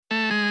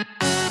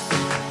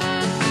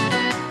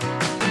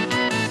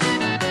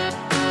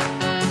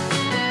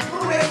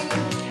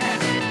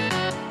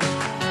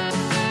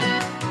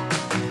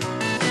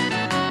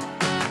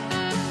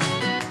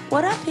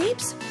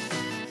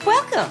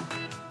Welcome.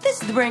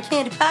 This is the Brain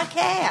Candy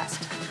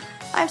Podcast.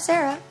 I'm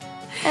Sarah,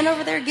 and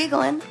over there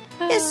giggling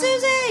is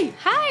Susie.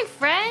 Hi,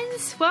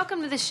 friends.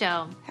 Welcome to the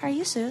show. How are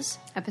you, Suze?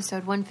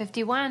 Episode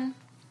 151.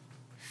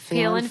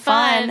 Feeling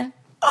fun.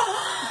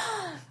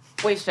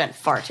 We've spent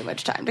far too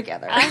much time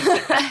together.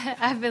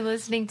 I've been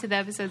listening to the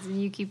episodes,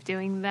 and you keep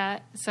doing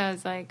that. So I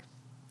was like,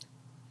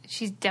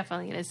 she's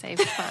definitely going to say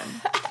fun.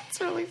 It's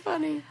really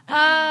funny.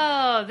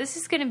 Oh, this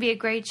is going to be a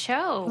great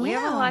show. We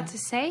have a Yeah. lot to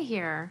say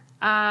here.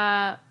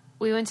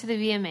 We went to the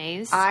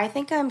VMAs. I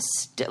think I'm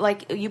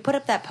like, you put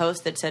up that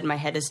post that said my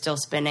head is still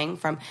spinning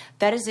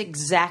that is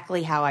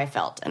exactly how I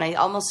felt. And I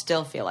almost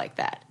still feel like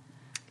that.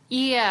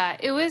 Yeah,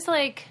 it was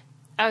like,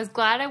 I was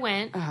glad I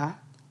went. Uh-huh.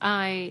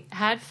 I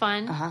had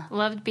fun. Uh-huh.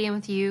 Loved being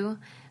with you,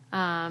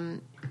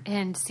 and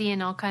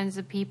seeing all kinds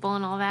of people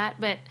and all that.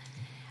 But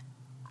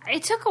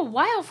it took a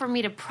while for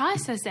me to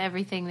process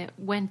everything that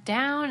went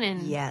down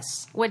and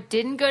Yes. what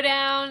didn't go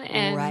down.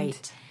 And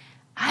Right.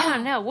 I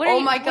don't know. What Oh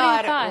are my what are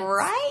your God. thoughts?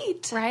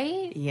 Right.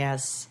 Right?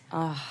 Yes.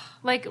 Oh.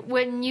 Like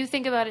when you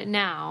think about it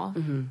now.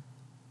 Mm-hmm.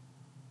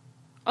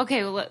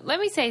 Okay, well, let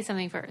me say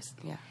something first.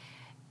 Yeah.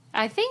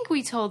 I think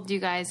we told you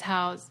guys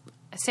how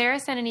Sarah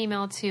sent an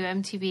email to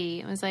MTV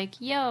and was like,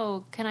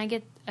 yo, can I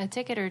get a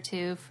ticket or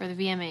two for the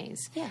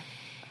VMAs? Yeah.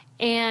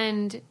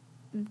 And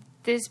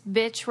this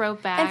bitch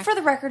wrote back. And for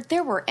the record,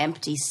 there were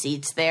empty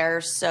seats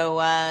there, so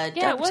don't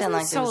it wasn't pretend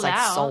like it was sold like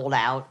out. sold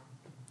out.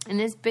 And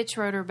this bitch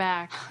wrote her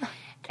back.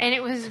 And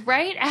it was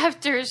right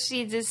after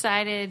Sarah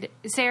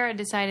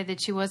decided that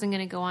she wasn't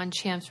going to go on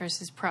Champs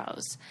versus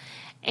Pros.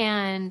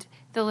 And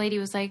the lady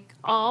was like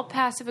all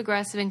passive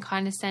aggressive and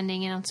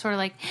condescending, and I'm sort of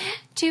like,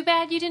 too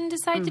bad you didn't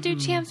decide to do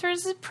Champs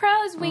versus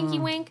Pros, winky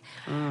wink.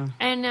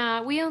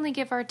 And we only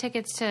give our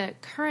tickets to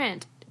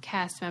current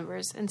cast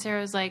members. And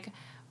Sarah was like,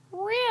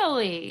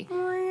 really?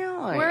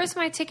 Really? Where's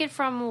my ticket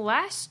from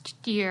last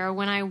year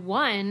when I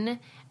won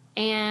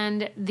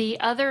and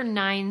the other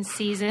 9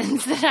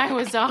 seasons that I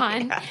was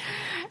on?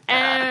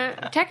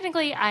 And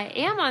technically, I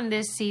am on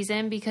this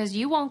season because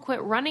you won't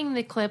quit running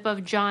the clip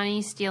of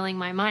Johnny stealing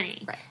my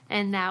money. Right.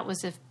 And that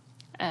was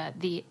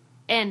the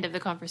end of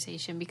the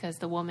conversation because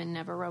the woman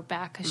never wrote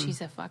back because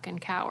she's a fucking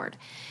coward.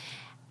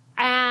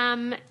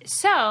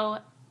 So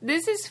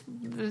this is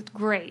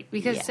great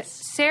because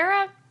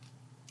Yes.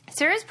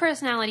 Sarah's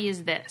personality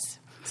is this.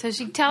 So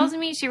she tells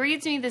me, she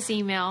reads me this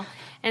email,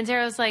 and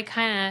Sarah's like,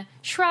 kind of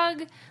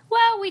shrug,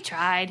 well, we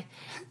tried.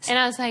 And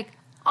I was like,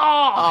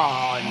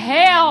 oh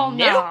hell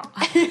no.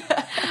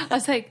 I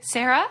was like,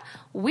 Sarah,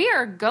 we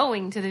are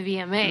going to the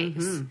VMAs.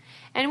 Mm-hmm.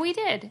 And we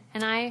did.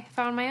 And I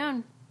found my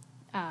own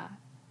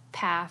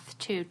path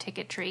to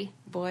Ticketry.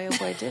 Boy, oh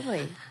boy, did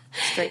we.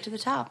 Straight to the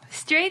top.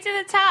 Straight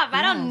to the top.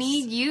 I don't Yes.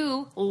 need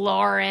you,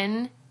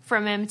 Lauren,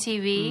 from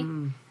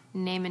MTV.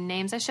 Naming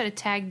names. I should have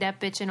tagged that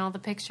bitch in all the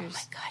pictures.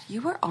 God,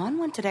 you were on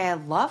one today. I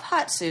love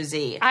Hot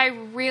Susie.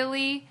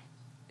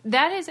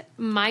 That is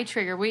my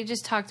trigger. We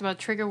just talked about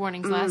trigger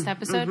warnings last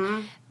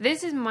episode.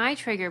 This is my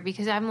trigger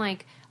because I'm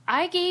like,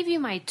 I gave you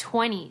my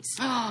 20s.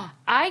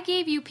 I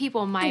gave you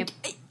people my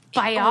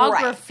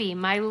biography,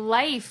 my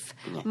life,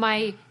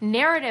 my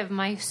narrative,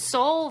 my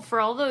soul for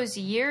all those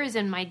years,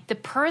 and the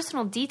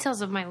personal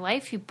details of my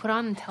life you put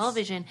on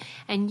television,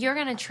 and you're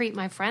going to treat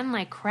my friend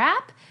like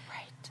crap?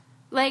 Right.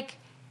 Like,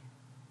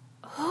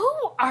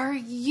 who are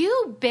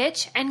you,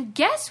 bitch? And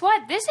guess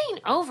what? This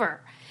ain't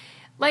over.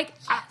 Like,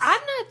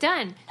 I'm not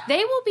done. No.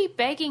 They will be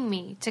begging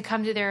me to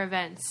come to their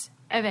events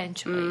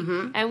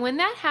eventually. And when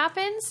that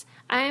happens,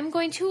 I am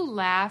going to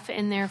laugh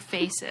in their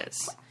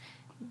faces.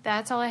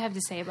 That's all I have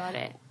to say about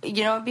it.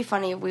 You know, it'd be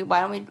funny.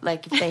 Why don't we,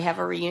 like, if they have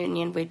a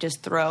reunion, we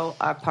just throw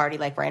a party,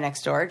 like, right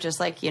next door. Just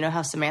like, you know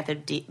how Samantha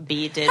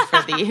Bee did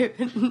for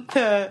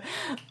the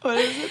what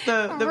is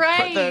it?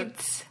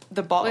 Right.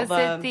 The ball. Was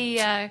it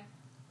the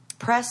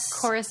press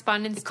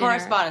correspondence dinner?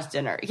 Correspondence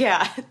dinner.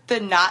 Yeah.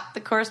 Not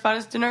the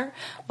correspondence dinner.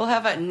 We'll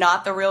have a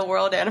not the real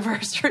world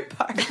anniversary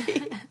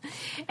party.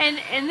 and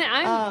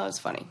oh, it's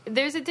funny.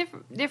 There's a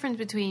difference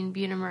between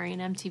Bunim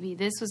and MTV.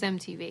 This was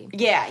MTV.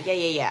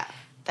 Yeah.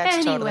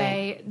 That's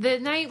anyway, the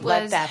night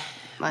was...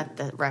 Let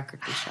the record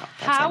be shown.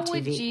 That's how MTV.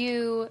 would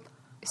you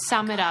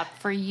sum it up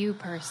for you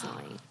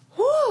personally?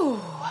 Whew.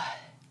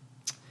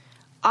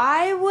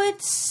 I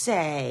would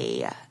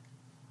say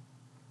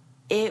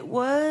it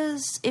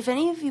was, if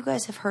any of you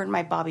guys have heard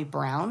my Bobby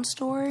Brown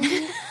story,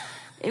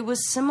 it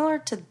was similar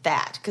to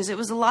that. Because it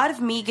was a lot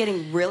of me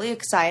getting really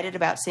excited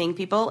about seeing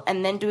people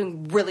and then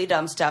doing really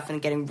dumb stuff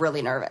and getting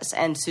really nervous.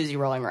 And Susie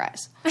rolling her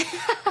eyes.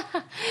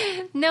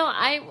 No,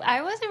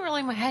 I wasn't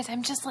rolling my eyes.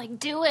 I'm just like,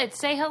 do it.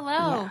 Say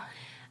hello. Yeah.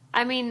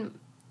 I mean,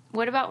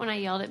 what about when I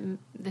yelled at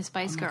the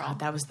Spice Girl? God,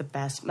 that was the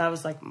best. That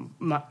was like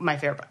my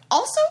favorite.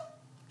 Also,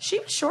 she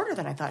was shorter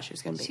than I thought she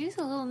was going to be. She was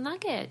a little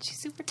nugget.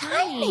 She's super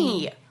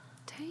tiny.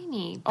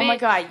 Oh my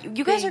God.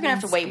 You guys are going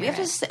to have to wait. We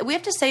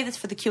have to say this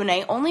for the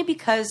Q&A only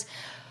because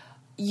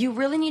you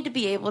really need to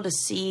be able to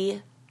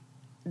see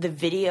the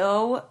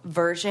video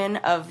version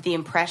of the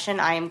impression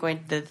I am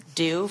going to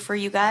do for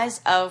you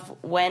guys of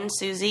when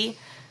Susie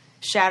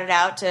shouted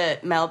out to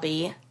Mel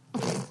B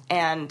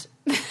and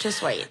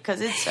Just wait, because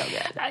it's so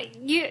good.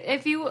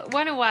 If you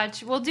want to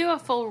watch, we'll do a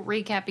full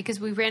recap because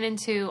we ran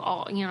into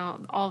all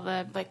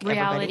the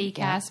reality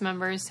cast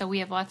members, so we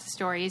have lots of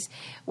stories.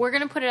 We're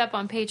going to put it up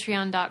on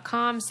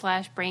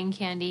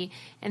patreon.com/braincandy,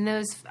 and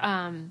those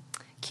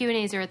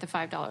Q&As are at the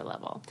 $5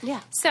 level.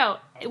 Yeah. So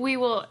we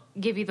will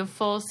give you the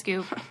full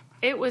scoop.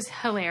 It was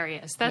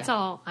hilarious. That's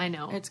all I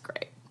know. It's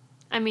great.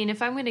 I mean,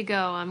 if I'm going to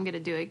go, I'm going to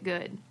do it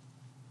good.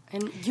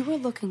 And you were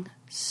looking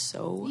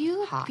so You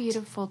look hot.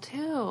 beautiful,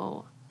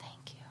 too.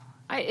 Thank you.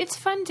 It's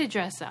fun to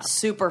dress up.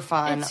 Super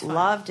fun. It's fun.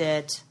 Loved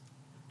it.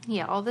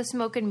 Yeah, all the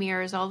smoke and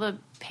mirrors, all the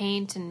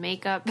paint and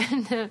makeup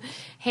and the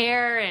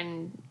hair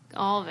and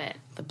all of it.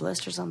 The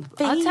blisters on the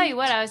face. I'll tell you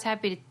what, I was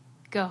happy to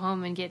go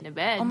home and get into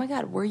bed. Oh my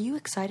God, were you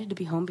excited to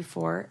be home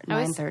before 9:30?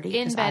 I was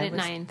in bed at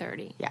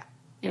 9:30. Yeah,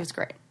 it was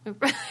great. It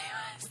really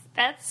was.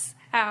 That's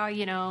how,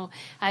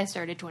 I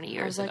started 20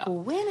 years I was ago.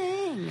 like,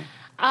 winning.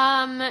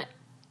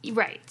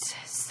 Right.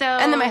 So.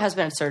 And then my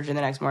husband had surgery the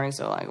next morning,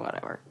 so like,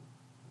 whatever.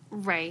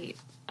 Right.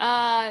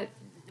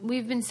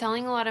 We've been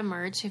selling a lot of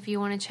merch if you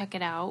want to check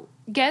it out.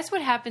 Guess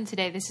what happened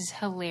today? This is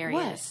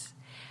hilarious.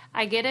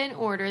 What? I get an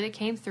order that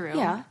came through.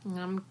 Yeah.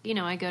 And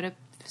I go to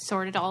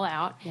sort it all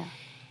out. Yeah.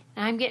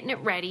 And I'm getting it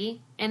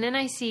ready. And then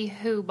I see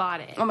who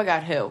bought it. Oh my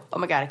God, who? Oh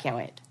my God, I can't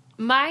wait.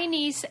 My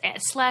niece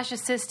 /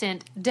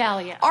 assistant,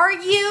 Dahlia. Are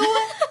you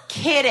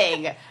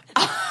kidding?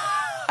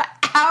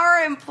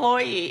 Our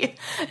employee.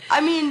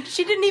 I mean,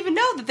 she didn't even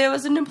know that there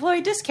was an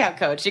employee discount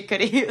code she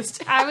could have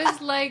used. I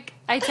was like,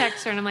 I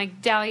text her and I'm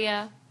like,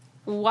 Dahlia,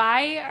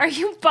 why are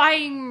you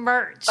buying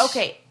merch?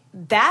 Okay,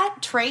 that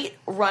trait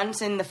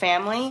runs in the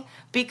family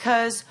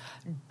because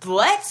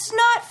let's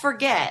not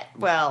forget,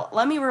 well,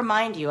 let me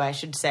remind you, I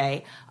should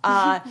say,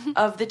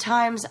 of the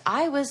times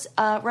I was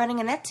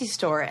running an Etsy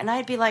store and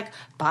I'd be like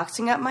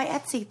boxing up my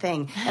Etsy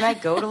thing and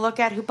I'd go to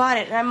look at who bought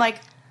it and I'm like,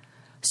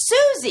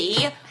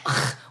 Susie,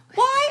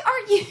 why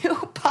are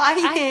you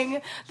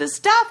buying the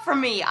stuff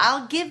from me?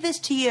 I'll give this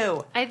to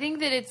you. I think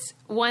that it's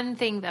one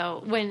thing,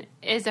 though, when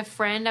as a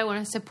friend I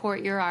want to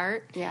support your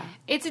art. Yeah.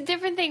 It's a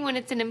different thing when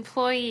it's an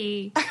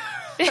employee.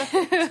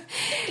 Yeah.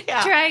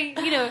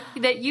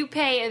 That you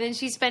pay and then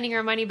she's spending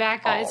her money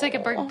back on. It's like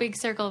a big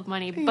circle of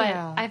money. But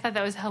Yeah. I thought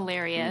that was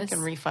hilarious. You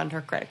can refund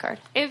her credit card.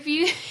 If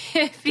you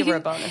Give her a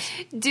bonus.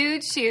 do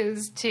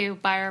choose to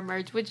buy our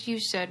merch, which you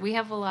should, we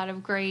have a lot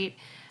of great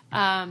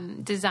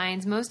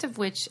designs, most of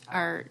which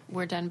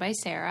were done by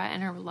Sarah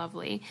and are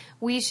lovely.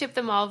 We ship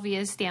them all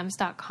via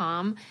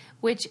stamps.com,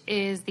 which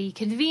is the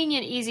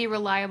convenient, easy,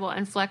 reliable,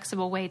 and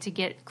flexible way to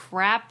get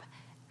crap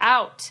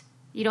out.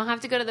 You don't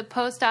have to go to the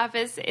post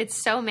office.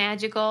 It's so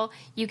magical.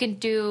 You can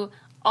do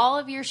all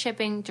of your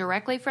shipping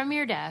directly from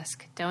your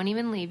desk. Don't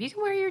even leave. You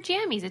can wear your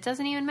jammies. It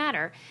doesn't even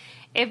matter.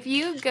 If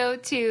you go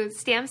to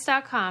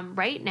stamps.com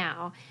right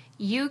now,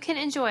 you can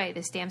enjoy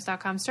the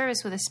Stamps.com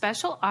service with a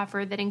special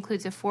offer that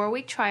includes a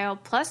 4-week trial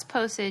plus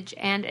postage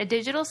and a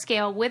digital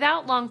scale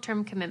without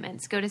long-term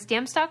commitments. Go to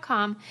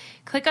Stamps.com,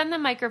 click on the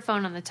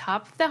microphone on the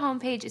top of the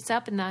homepage. It's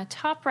up in the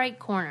top right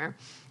corner.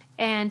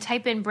 And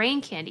type in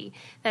Brain Candy.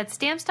 That's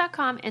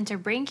Stamps.com. Enter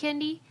Brain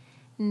Candy.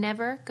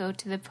 Never go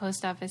to the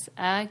post office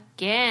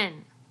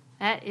again.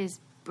 That is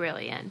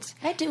brilliant.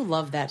 I do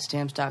love that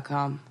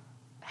Stamps.com.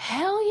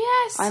 Hell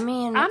yes. I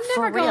mean, I'm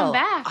for never real, going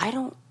back. I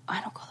don't go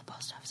to the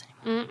post office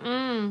anymore.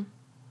 Mm-mm.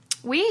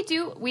 We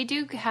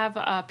do have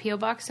a P.O.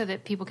 box so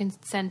that people can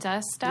send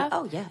us stuff.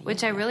 Oh, yeah.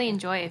 Which I really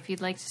enjoy if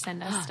you'd like to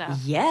send us stuff.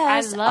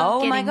 Yes. I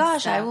love oh, my getting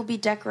gosh. stuff. I will be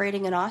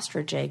decorating an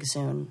ostrich egg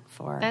soon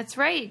for... That's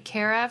right.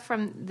 Kara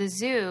from the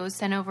zoo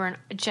sent over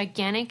a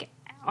gigantic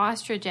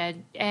ostrich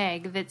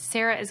egg that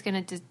Sarah is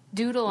going to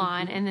doodle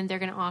on, and then they're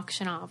going to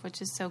auction off,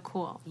 which is so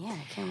cool. Yeah,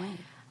 I can't wait.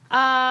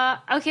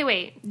 Okay,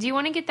 wait. Do you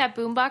want to get that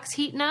boombox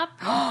heating up?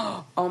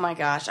 Oh my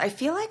gosh. I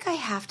feel like I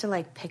have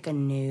to pick a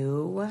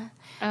new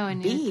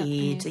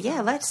beat.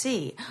 Yeah, let's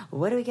see.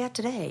 What do we got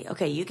today?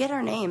 Okay, you get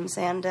our names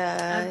and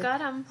I've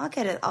got them. I'll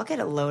get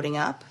it loading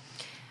up.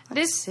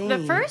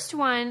 The first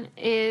one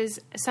is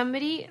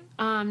somebody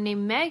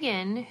named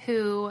Megan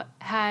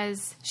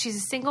she's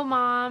a single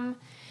mom.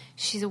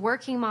 She's a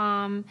working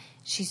mom.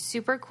 She's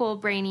super cool,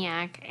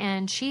 brainiac,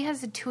 and she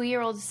has a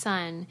 2-year-old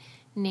son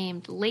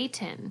named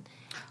Layton.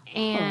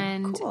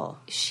 And cool.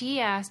 She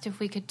asked if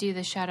we could do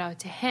the shout out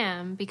to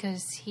him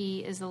because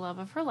he is the love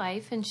of her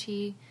life, and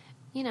she,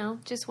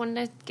 just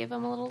wanted to give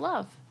him a little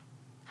love.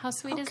 How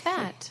sweet is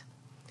that?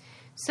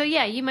 So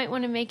yeah, you might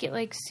want to make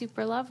it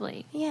super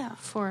lovely. Yeah.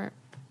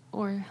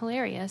 Or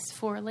hilarious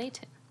for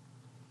Layton.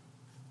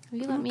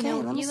 You let me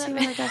know. Let me you see let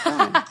what me. I got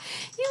going.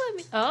 You let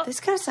me. Oh,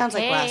 This kind of sounds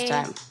like last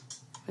time.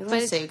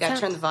 Let's see. We got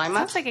to turn the volume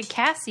up. Sounds like a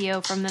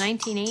Casio from the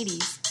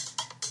 1980s.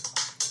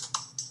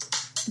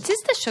 Is this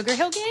the Sugar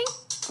Hill Gang?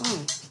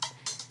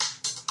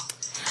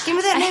 Give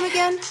me that name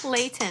again.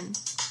 Layton.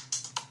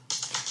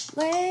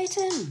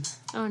 Layton.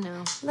 Oh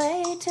no.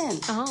 Layton.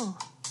 Oh.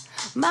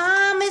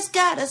 Mommy's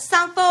got a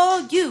song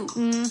for you.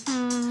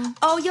 Mm-hmm.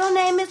 Oh, your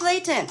name is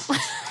Layton.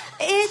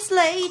 It's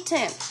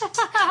Layton.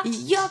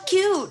 You're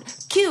cute,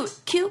 cute,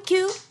 cute,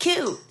 cute,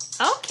 cute.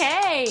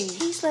 Okay.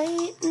 He's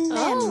late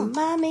and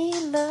mommy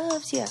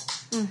loves you.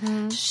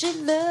 Mm-hmm. She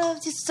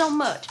loves you so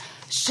much.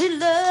 She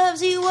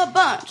loves you a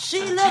bunch.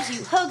 She loves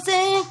you hugs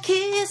and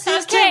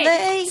kisses.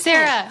 Okay,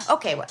 Sarah.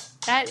 Okay, what?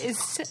 That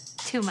is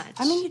too much.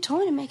 I mean, you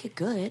told me to make it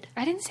good.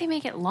 I didn't say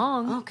make it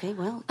long. Okay,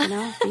 well,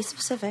 be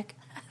specific.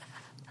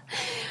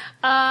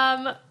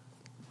 By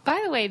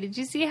the way, did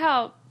you see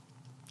how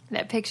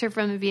that picture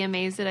from the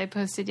VMAs that I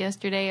posted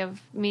yesterday of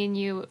me and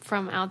you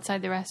from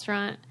outside the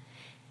restaurant?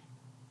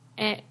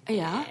 And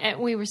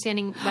we were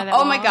standing by that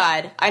wall. My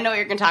God. I know what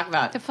you're going to talk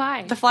about. The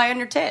fly. The fly on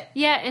your tit.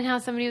 Yeah, and how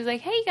somebody was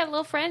like, hey, you got a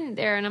little friend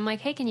there. And I'm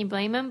like, hey, can you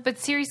blame him? But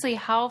seriously,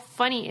 how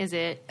funny is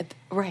it?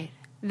 Right.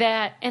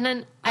 That, and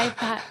then I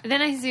thought,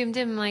 then I zoomed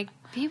in, like,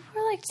 people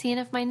were like seeing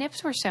if my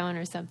nips were showing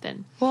or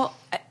something. Well,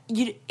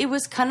 it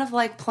was kind of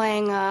like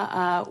playing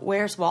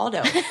Where's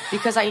Waldo,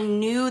 because I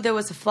knew there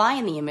was a fly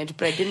in the image,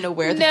 but I didn't know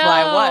where the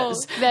fly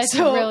was. That's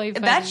really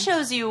funny. That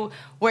shows you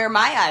where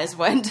my eyes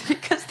went,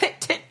 because they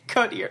didn't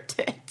go to your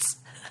tits.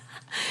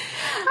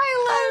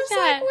 I was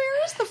like,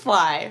 where is the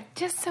fly?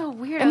 Just so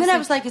weird. And then I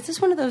was like, is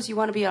this one of those you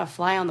want to be a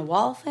fly on the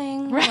wall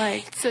thing? Right.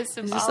 Like, so is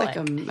this like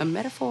a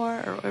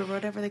metaphor or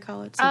whatever they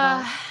call it?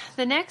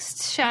 The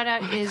next shout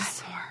out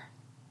is...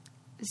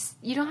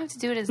 You don't have to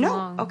do it as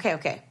long.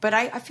 Okay. But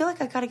I feel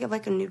like I got to get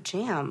like a new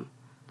jam.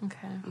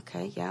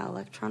 Okay, yeah,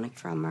 electronic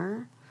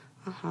drummer.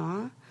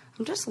 I'm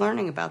just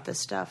learning about this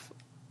stuff.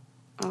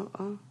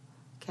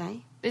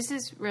 Okay. This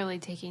is really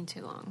taking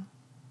too long.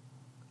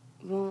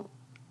 Well,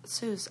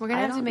 Suze, we're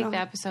going to have to make the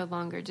episode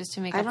longer just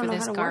to make up for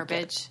this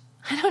garbage.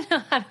 I don't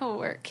know how to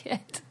work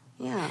it.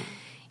 Yeah.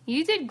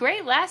 You did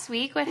great last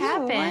week. What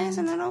happened? Why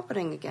isn't it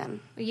opening again?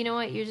 You know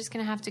what? You're just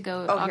going to have to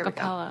go a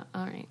cappella.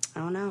 All right.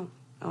 Oh,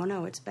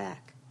 no, it's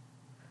back.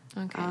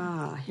 Okay.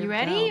 You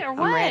ready or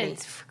what? I'm ready.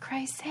 For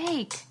Christ's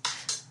sake.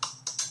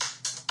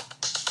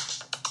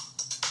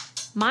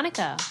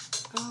 Monica.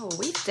 Oh,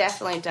 we've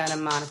definitely done a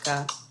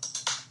Monica.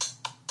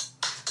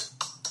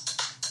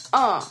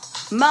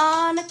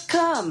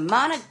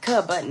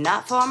 Monica, but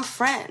not from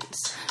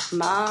friends.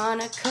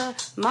 Monica.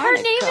 Her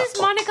name is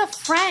Monica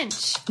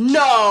French.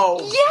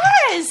 No.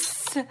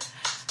 Yes.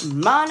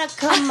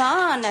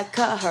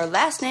 Monica, her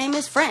last name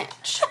is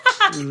French.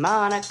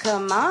 Monica,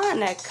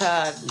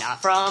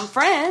 not from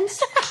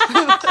Friends.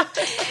 What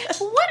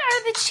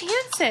are the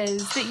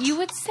chances that you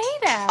would say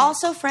that?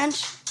 Also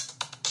French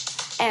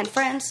and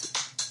Friends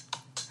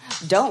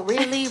don't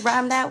really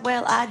rhyme that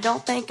well. I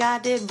don't think I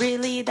did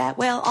really that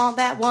well on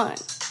that one.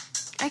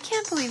 I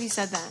can't believe you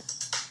said that.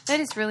 That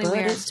is really but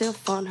weird. But it's still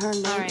fun. Her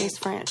name is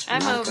French.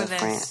 I'm Monica over this.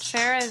 French.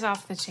 Sarah is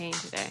off the chain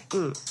today.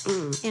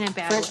 In a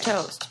bad French way.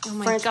 toast. Oh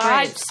my French God.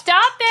 braids.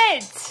 Stop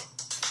it.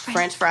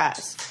 French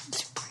fries.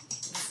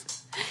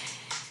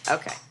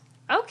 Okay.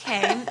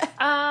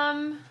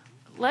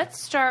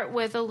 Let's start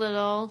with a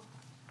little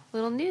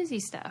newsy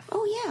stuff.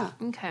 Oh, yeah.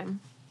 Okay.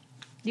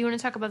 Do you want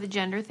to talk about the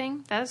gender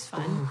thing? That was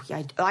fun. Ooh,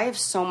 yeah, I have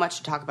so much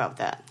to talk about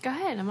that. Go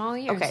ahead. I'm all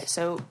ears. Okay,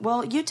 so,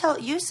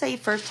 you say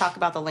first talk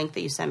about the link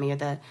that you sent me, or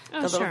the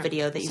little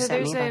video that you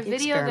sent me about the experiment.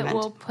 So there's a video that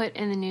we'll put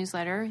in the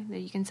newsletter that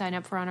you can sign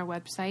up for on our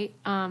website.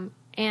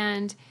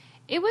 And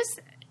it was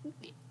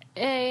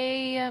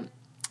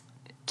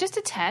just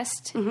a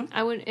test.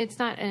 Mm-hmm. It's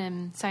not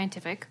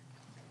scientific,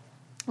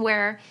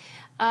 where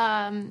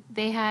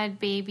they had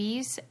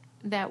babies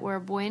that were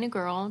a boy and a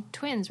girl,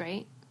 twins,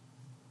 right?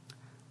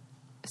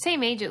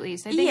 Same age, at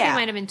least. I think they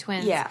might have been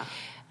twins. Yeah.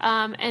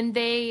 And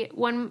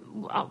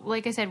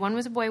like I said, one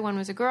was a boy, one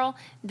was a girl.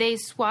 They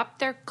swapped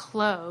their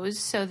clothes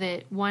so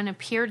that one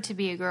appeared to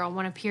be a girl,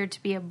 one appeared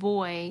to be a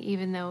boy,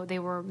 even though they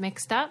were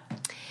mixed up.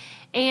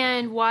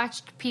 And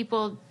watched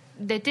people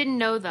that didn't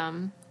know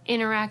them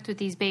interact with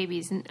these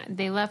babies. And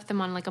they left them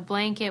on like a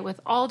blanket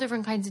with all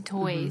different kinds of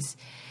toys.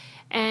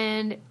 Mm-hmm.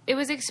 And it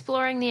was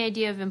exploring the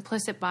idea of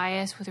implicit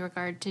bias with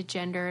regard to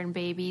gender and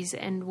babies,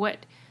 and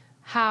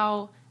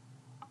how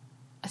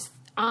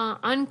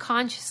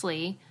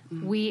unconsciously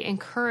we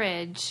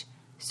encourage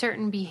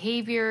certain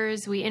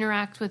behaviors. We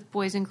interact with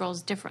boys and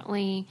girls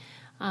differently,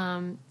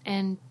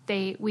 and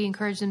we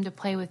encourage them to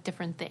play with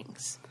different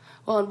things.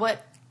 Well, and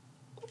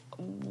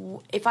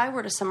if I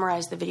were to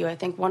summarize the video, I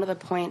think one of the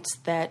points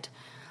that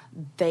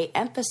they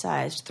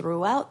emphasized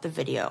throughout the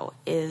video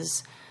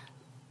is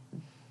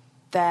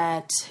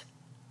that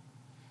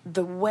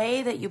the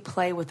way that you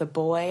play with a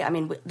boy, I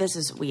mean,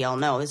 we all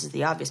know, this is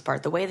the obvious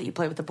part. The way that you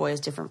play with the boy is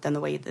different than the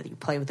way that you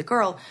play with the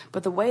girl.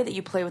 But the way that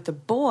you play with the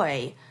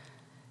boy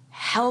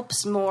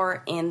helps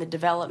more in the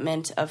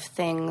development of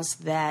things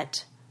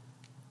that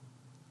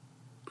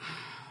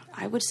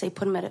I would say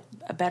put them at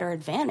a better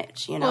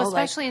advantage, you know? Well,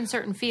 especially in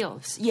certain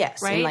fields.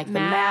 Yes. Right? In like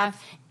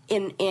math, the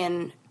math,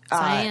 in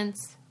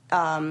science.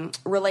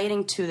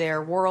 Relating to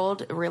their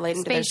world,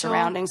 relating to their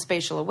surroundings,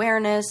 spatial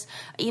awareness,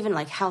 even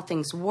like how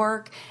things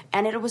work.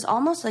 And it was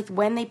almost like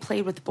when they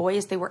played with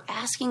boys, they were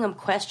asking them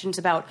questions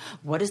about,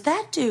 what does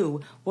that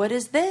do? What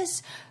is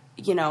this?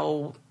 You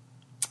know,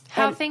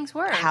 how things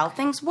work.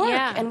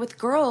 Yeah. And with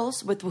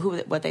girls, with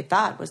what they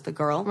thought was the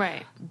girl,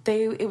 right?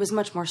 It was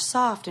much more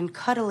soft and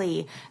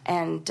cuddly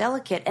and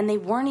delicate, and they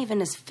weren't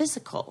even as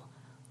physical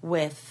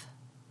with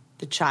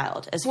the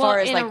child as far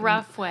as in a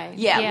rough way.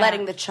 Yeah,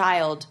 letting the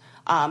child,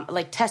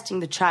 testing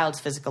the child's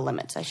physical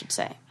limits, I should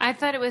say. I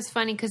thought it was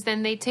funny because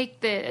then they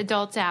take the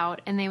adults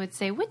out and they would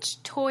say,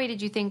 "Which toy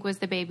did you think was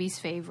the baby's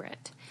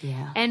favorite?"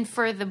 Yeah. And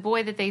for the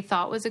boy that they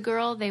thought was a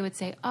girl, they would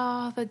say,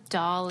 "Oh, the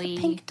dolly.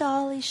 The pink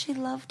dolly, she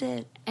loved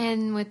it."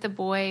 And with the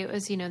boy, it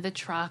was, the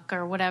truck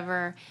or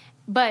whatever.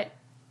 But,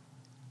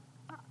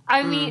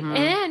 I mean,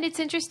 and it's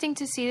interesting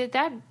to see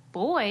that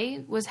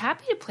boy was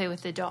happy to play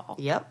with the doll.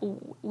 Yep.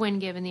 When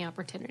given the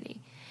opportunity.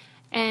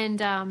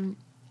 And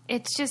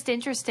it's just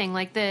interesting.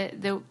 Like,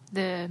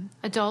 the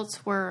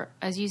adults were,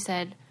 as you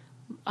said,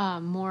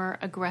 more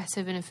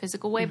aggressive in a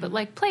physical way,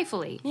 but,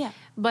 playfully. Yeah.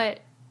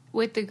 But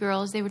with the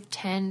girls, they were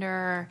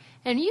tender.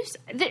 And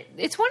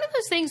it's one of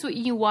those things when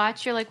you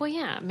watch, you're like, well,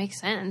 yeah, it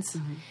makes sense.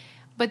 Mm-hmm.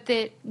 But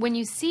that when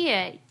you see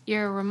it,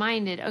 you're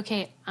reminded,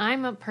 okay,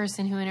 I'm a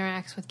person who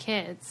interacts with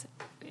kids.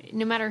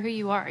 No matter who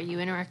you are, you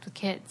interact with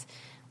kids.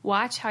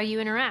 Watch how you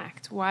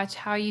interact. Watch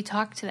how you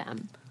talk to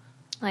them.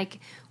 Like,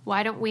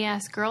 why don't we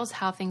ask girls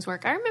how things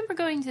work? I remember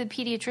going to the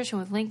pediatrician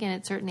with Lincoln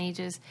at certain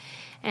ages,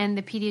 and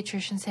the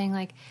pediatrician saying,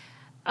 like,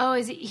 oh,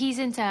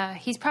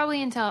 he's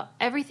probably into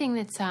everything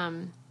that's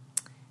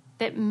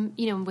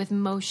with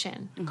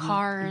motion,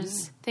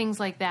 cars, things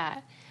like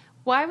that.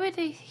 Why would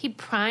he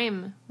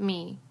prime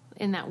me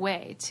in that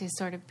way to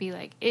sort of be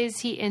like, is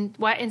he in?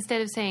 Why,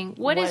 instead of saying,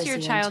 what is your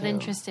child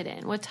interested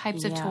in? What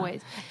types of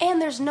toys?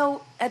 And there's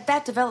at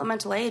that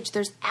developmental age,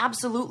 there's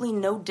absolutely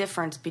no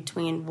difference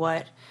between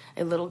what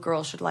a little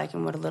girl should like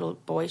and what a little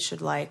boy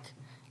should like.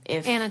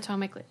 If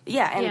anatomically,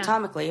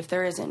 anatomically, if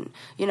there isn't,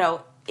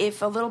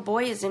 if a little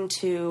boy is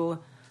into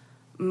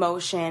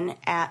motion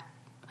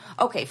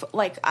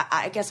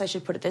I guess I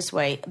should put it this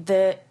way: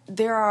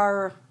 there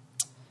are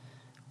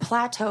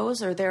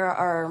plateaus, or there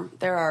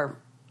are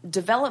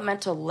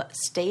developmental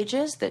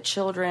stages that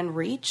children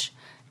reach,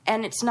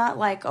 and it's not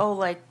like,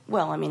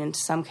 in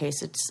some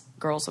cases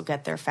girls will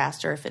get there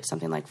faster if it's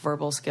something like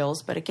verbal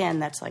skills, but again,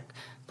 that's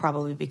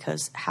probably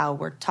because how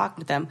we're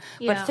talking to them.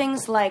 Yeah. But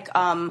things like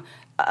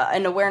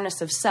an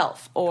awareness of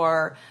self,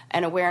 or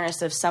an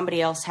awareness of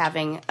somebody else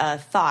having a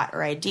thought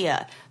or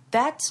idea,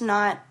 that's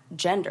not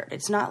gendered.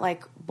 It's not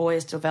like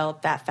boys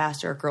develop that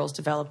faster or girls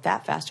develop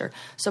that faster.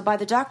 So by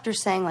the doctor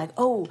saying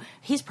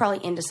he's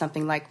probably into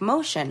something like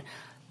motion,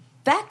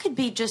 that could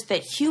be just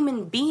that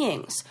human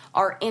beings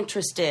are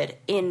interested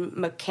in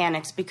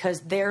mechanics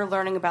because they're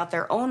learning about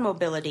their own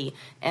mobility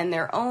and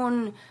their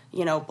own,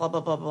 blah,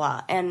 blah, blah,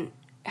 blah. And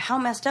how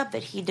messed up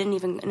that he didn't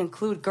even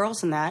include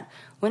girls in that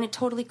when it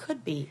totally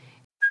could be.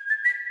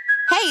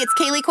 Hey, it's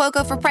Kaylee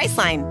Cuoco for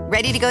Priceline.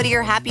 Ready to go to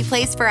your happy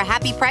place for a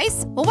happy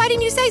price? Well, why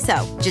didn't you say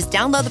so? Just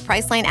download the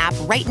Priceline app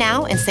right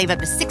now and save up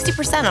to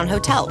 60% on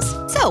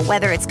hotels. So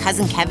whether it's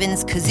Cousin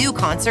Kevin's Kazoo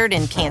Concert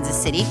in Kansas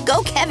City,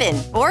 go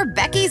Kevin, or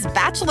Becky's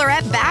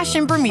Bachelorette Bash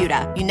in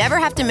Bermuda, you never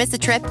have to miss a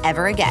trip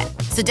ever again.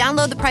 So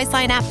download the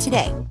Priceline app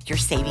today. Your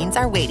savings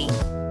are waiting.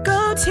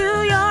 Go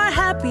to your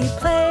happy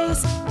place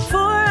for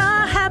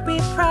a happy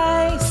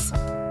price.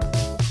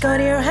 Go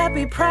to your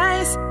happy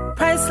price,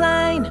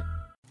 Priceline.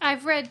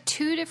 I've read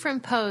 2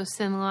 different posts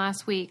in the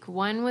last week.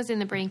 One was in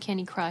the Brain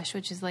Candy Crush,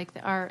 which is like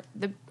our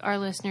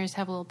listeners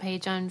have a little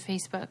page on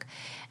Facebook.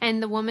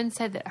 And the woman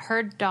said that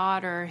her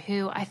daughter,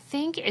 who I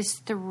think is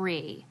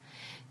 3,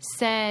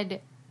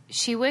 said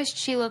she wished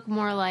she looked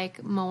more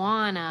like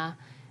Moana,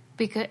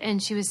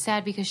 and she was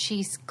sad because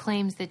she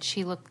claims that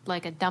she looked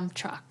like a dump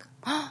truck.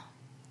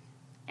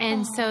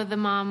 And so the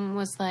mom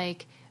was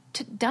like,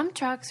 dump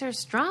trucks are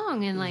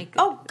strong and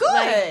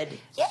good.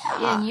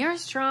 And you're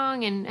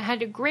strong, and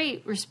had a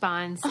great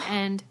response.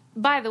 And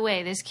by the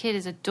way, this kid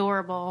is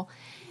adorable.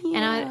 Yeah.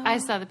 And I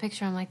saw the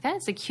picture. I'm like,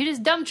 that's the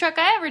cutest dump truck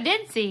I ever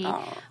did see.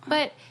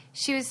 But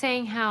she was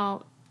saying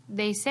how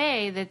they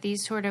say that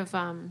these sort of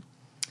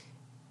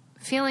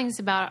feelings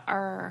about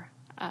our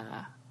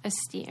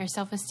esteem, our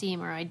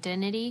self-esteem, or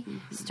identity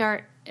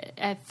start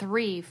at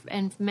 3,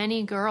 and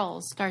many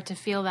girls start to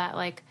feel that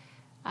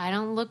I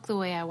don't look the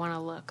way I want to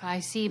look. I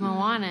see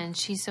Moana and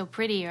she's so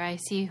pretty, or I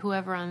see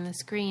whoever on the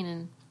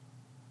screen,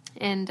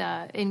 and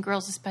in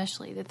girls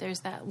especially, that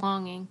there's that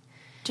longing.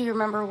 Do you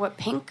remember what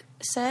Pink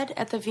said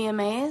at the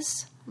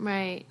VMAs?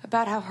 Right.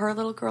 About how her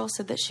little girl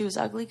said that she was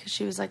ugly because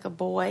she was like a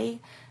boy,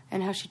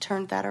 and how she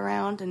turned that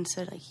around and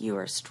said, you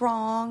are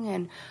strong,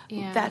 and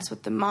that's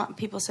what the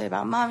people say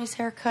about Mommy's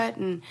haircut.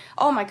 And,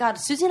 oh, my God,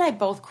 Susie and I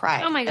both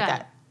cried. Oh, my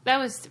God. That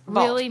was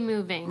really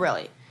moving.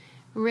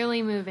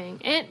 Really moving.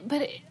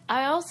 But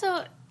I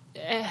also,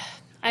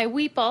 I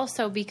weep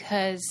also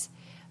because,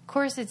 of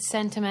course, it's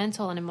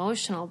sentimental and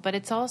emotional, but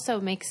it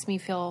also makes me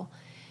feel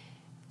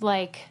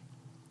like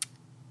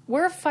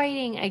we're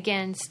fighting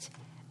against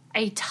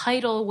a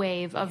tidal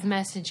wave of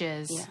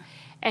messages. Yeah.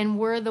 And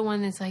we're the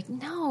one that's like,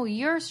 no,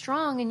 you're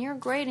strong and you're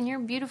great and you're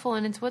beautiful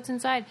and it's what's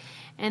inside.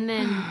 And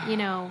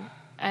then,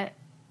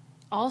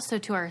 also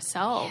to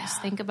ourselves,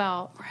 think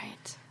about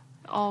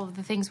all of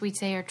the things we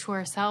say are to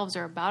ourselves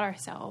or about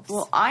ourselves.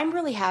 Well, I'm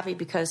really happy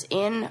because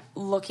in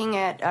watching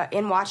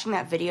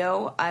that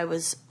video, I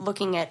was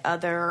looking at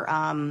other,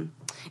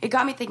 it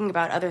got me thinking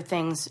about other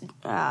things,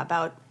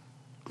 about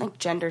like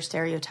gender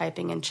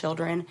stereotyping in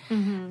children.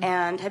 Mm-hmm.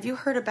 And have you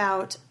heard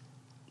about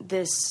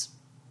this?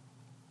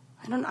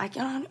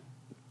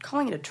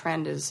 Calling it a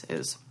trend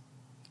is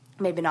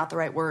maybe not the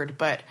right word,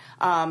 but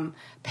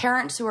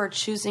parents who are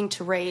choosing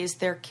to raise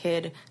their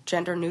kid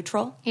gender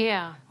neutral.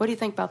 Yeah. What do you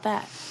think about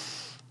that?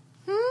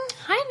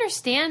 I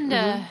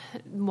understand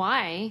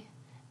why.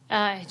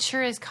 It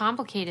sure is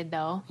complicated,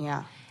 though.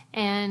 Yeah.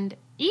 And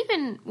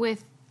even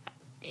with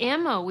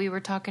Ammo, we were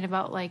talking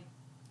about, like,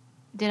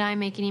 did I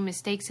make any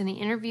mistakes in the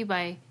interview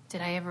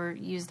did I ever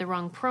use the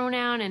wrong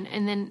pronoun?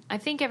 And then I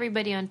think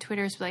everybody on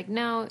Twitter is like,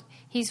 no,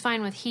 he's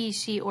fine with he,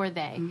 she, or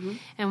they. Mm-hmm.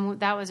 And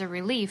that was a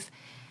relief.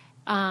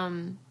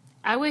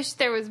 I wish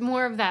there was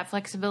more of that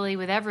flexibility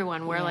with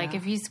everyone where, like,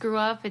 if you screw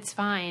up, it's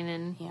fine.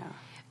 And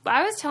But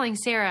I was telling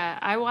Sarah,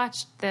 I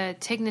watched the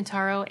Tig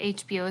Notaro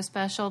HBO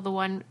special, the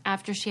one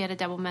after she had a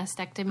double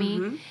mastectomy.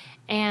 Mm-hmm.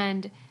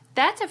 And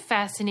that's a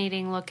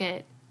fascinating look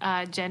at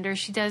gender.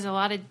 She does a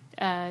lot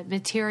of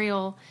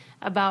material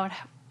about,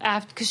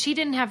 because she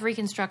didn't have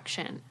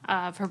reconstruction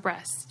of her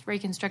breast,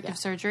 reconstructive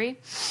surgery.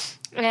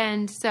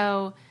 And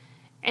so,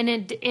 and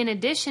in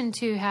addition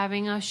to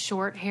having a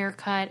short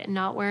haircut and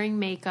not wearing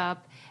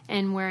makeup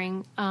and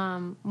wearing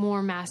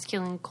more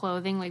masculine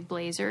clothing like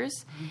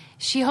blazers,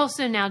 she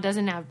also now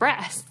doesn't have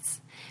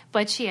breasts,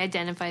 but she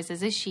identifies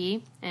as a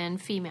she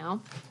and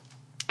female.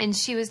 And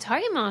she was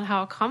talking about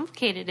how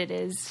complicated it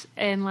is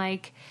and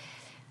like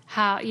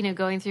how,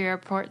 going through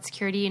airport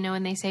security,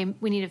 and they say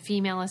we need a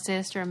female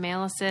assist or a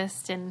male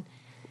assist, and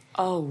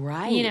oh,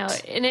 right.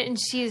 And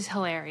she's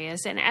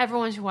hilarious, and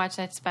everyone should watch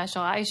that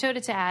special. I showed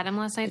it to Adam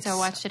last night, so I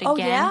watched it again. Oh,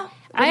 yeah?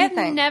 I have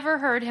never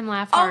heard him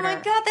laugh harder. Oh,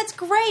 my God, that's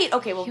great.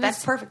 Okay, well,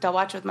 that's perfect. I'll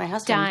watch it with my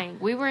husband. Dying.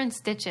 We were in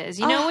stitches.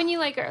 You know when you,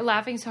 like, are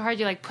laughing so hard,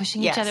 you're, like,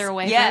 pushing each other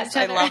away from each other? Yes,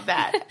 I love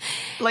that.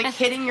 Like,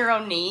 hitting your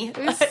own knee. It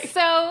was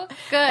so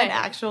good. An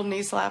actual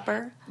knee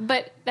slapper.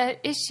 But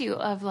that issue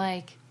of,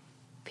 like,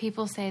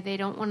 people say they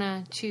don't want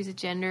to choose a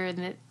gender and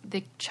that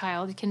the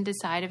child can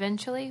decide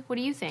eventually. What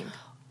do you think?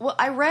 Well,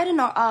 I read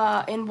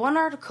in one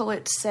article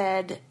it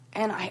said,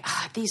 and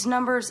these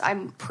numbers,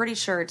 I'm pretty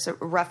sure it's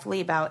roughly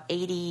about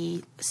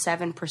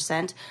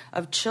 87%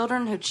 of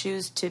children who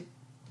choose to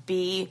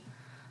be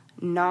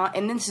not,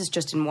 and this is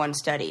just in one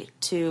study,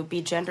 to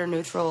be gender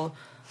neutral,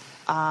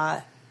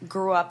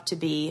 grew up to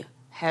be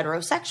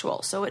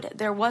heterosexual. So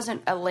there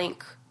wasn't a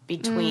link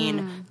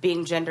between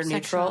being gender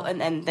neutral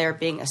and there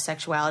being a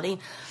sexuality.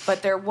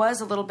 But there was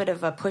a little bit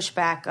of a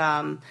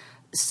pushback.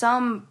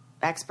 Some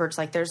experts,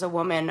 like there's a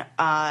woman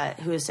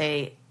who is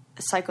a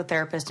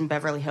psychotherapist in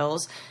Beverly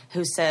Hills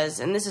who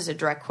says, and this is a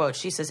direct quote,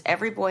 she says,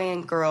 every boy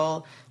and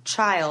girl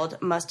child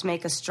must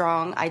make a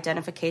strong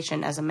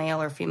identification as a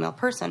male or female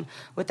person.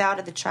 Without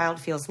it, the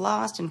child feels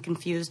lost and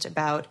confused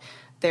about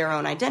their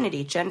own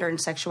identity. Gender and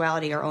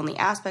sexuality are only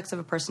aspects of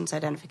a person's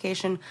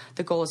identification.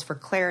 The goal is for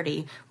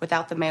clarity.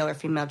 Without the male or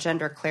female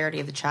gender, clarity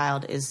of the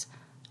child is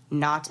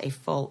not a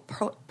full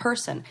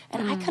person.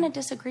 And I kind of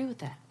disagree with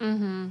that.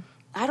 Mm-hmm.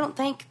 I don't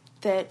think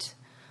that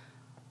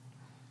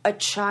a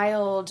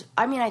child...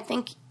 I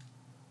think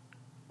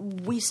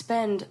we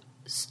spend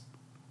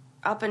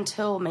up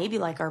until maybe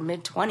like our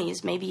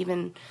mid-20s, maybe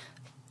even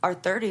our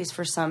 30s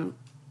for some...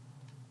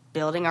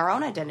 building our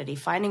own identity,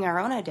 finding our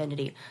own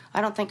identity.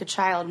 I don't think a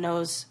child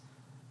knows.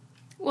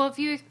 Well,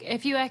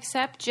 if you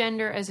accept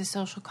gender as a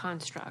social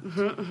construct,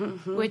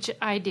 which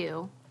I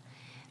do,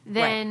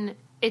 then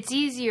it's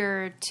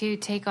easier to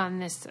take on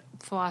this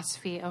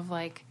philosophy of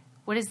like,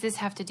 what does this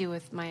have to do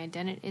with my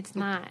identity? It's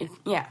not.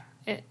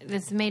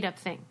 It's a made up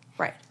thing.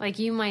 Right. Like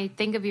you might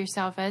think of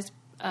yourself as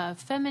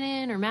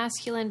feminine or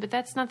masculine, but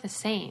that's not the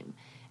same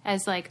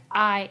as like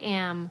I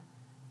am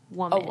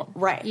woman. Oh,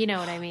 right. You know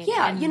what I mean?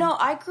 Yeah.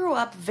 I grew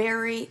up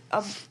very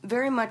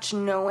much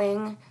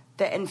knowing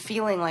that and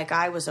feeling like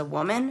I was a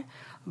woman,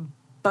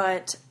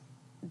 but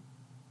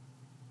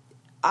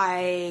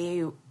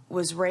I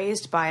was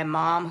raised by a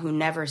mom who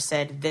never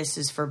said this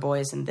is for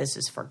boys and this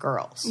is for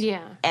girls.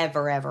 Yeah.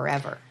 Ever, ever,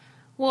 ever.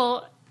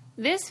 Well,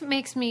 this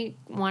makes me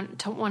want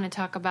to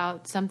talk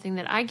about something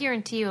that I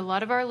guarantee you a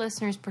lot of our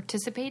listeners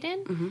participate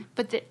in,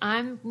 but that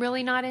I'm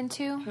really not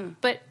into.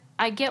 But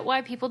I get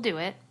why people do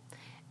it.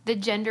 The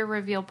gender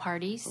reveal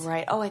parties.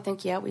 Right. Oh, I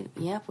think,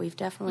 we've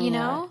definitely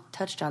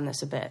touched on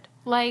this a bit.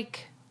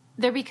 Like,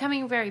 they're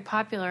becoming very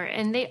popular.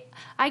 And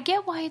I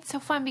get why it's so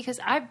fun because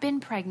I've been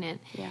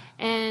pregnant. Yeah.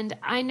 And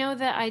I know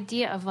the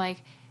idea of,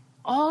 like,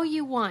 all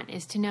you want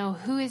is to know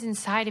who is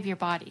inside of your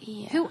body.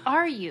 Yeah. Who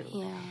are you?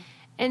 Yeah.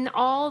 And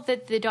all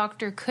that the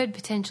doctor could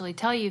potentially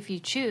tell you if you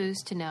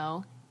choose to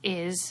know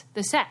is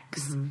the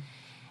sex. Mm-hmm.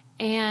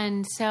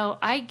 And so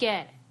I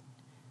get it.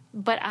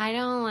 But I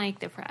don't like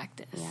the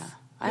practice. Yeah.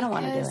 I don't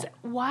want to do it.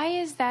 Why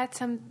is that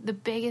the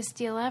biggest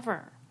deal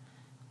ever?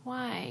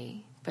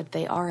 Why? But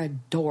they are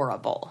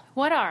adorable.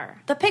 What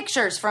are? The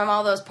pictures from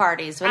all those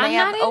parties. When they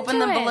have open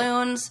the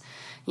balloons.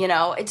 You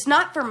know, it's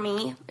not for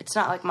me. It's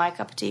not like my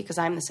cup of tea because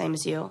I'm the same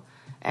as you.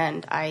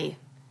 And I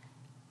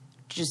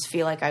just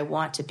feel like I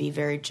want to be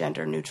very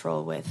gender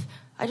neutral with,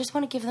 I just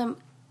want to give them,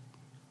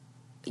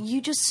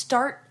 you just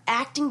start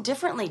acting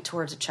differently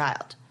towards a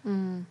child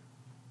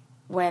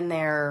when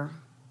they're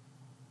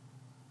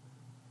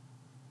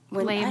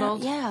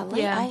labeled.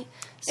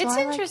 So it's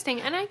I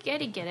interesting, and I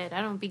get it.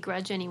 I don't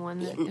begrudge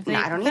anyone. I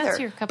don't that's either.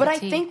 Your cup but of I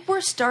tea. think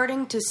we're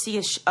starting to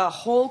see a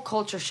whole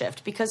culture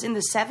shift because in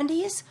the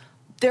 70s,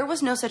 there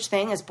was no such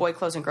thing as boy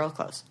clothes and girl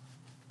clothes.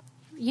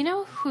 You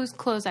know whose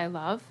clothes I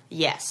love?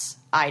 Yes,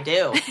 I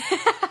do.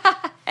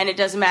 And it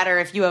doesn't matter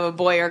if you have a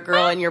boy or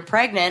girl and you're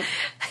pregnant.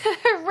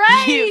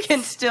 Right. You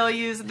can still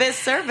use this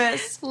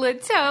service. Le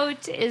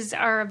Tote is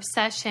our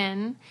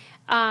obsession.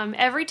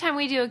 Every time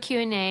we do a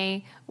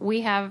Q&A,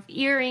 we have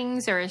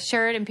earrings or a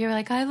shirt, and people are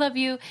like, I love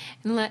you.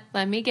 And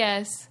let me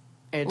guess.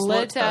 It's Le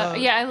Le Tote. Tote.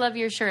 Yeah, I love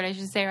your shirt, I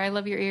should say, or I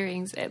love your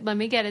earrings. Let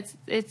me get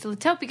it's Le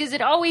Tote because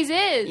it always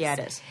is. Yeah, it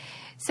is.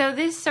 So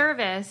this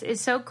service is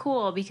so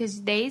cool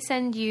because they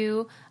send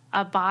you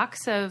a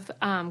box of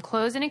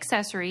clothes and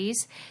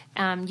accessories.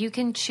 You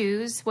can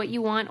choose what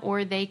you want,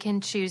 or they can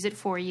choose it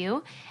for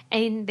you.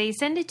 And they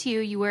send it to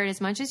you. You wear it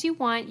as much as you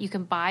want. You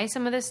can buy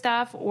some of the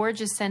stuff or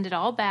just send it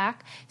all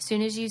back. As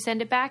soon as you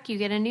send it back, you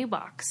get a new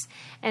box.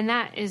 And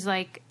that is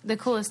like the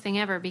coolest thing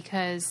ever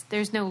because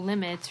there's no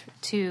limit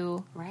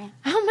to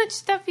how much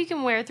stuff you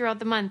can wear throughout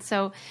the month.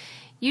 So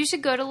you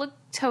should go to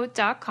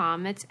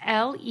letote.com. It's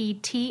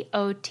LETOTE.com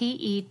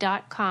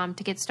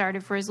to get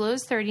started for as low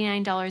as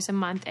 $39 a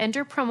month.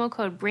 Enter promo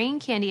code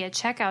BRAINCANDY at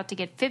checkout to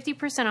get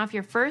 50% off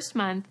your first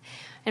month.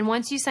 And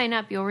once you sign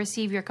up, you'll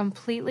receive your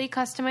completely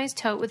customized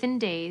tote within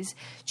days.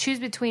 Choose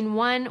between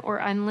one or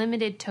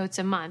unlimited totes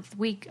a month.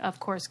 We, of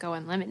course, go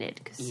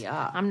unlimited because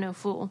I'm no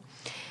fool.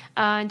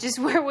 Just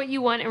wear what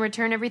you want and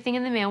return everything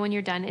in the mail when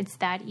you're done. It's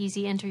that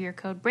easy. Enter your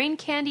code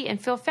BRAINCANDY and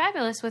feel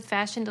fabulous with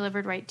fashion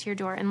delivered right to your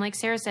door. And like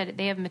Sarah said,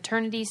 they have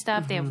maternity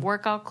stuff. They have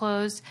workout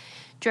clothes,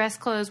 dress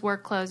clothes,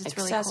 work clothes. It's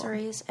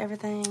accessories, really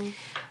cool. everything.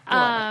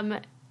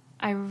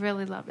 I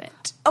really love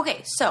it.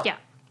 Okay, so Yeah.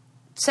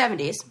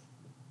 70s,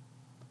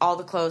 all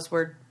the clothes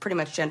were pretty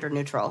much gender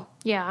neutral.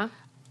 Yeah.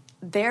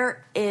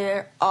 There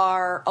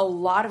are a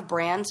lot of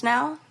brands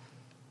now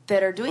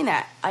that are doing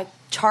that.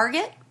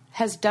 Target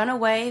has done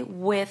away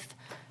with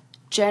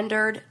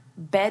gendered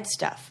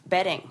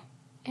bedding.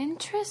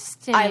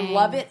 Interesting. I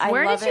love it.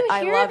 Where did you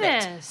hear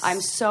this? It.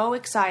 I'm so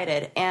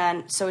excited.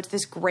 And so it's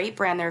this great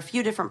brand. There are a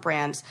few different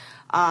brands.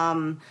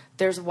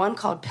 There's one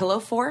called Pillow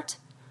Fort.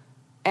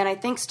 And I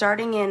think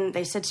starting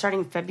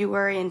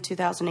February in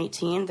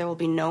 2018, there will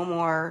be no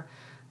more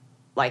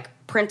like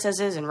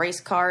princesses and race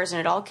cars. And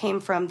it all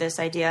came from this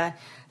idea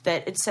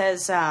that it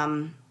says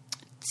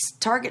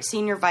Target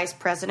Senior Vice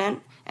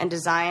President and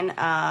Design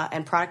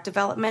and Product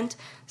Development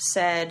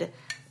said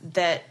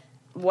that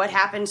what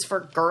happens for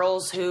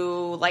girls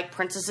who like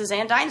princesses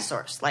and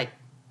dinosaurs? Like,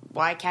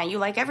 why can't you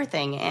like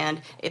everything?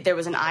 And there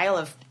was an aisle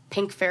of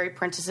pink fairy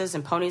princesses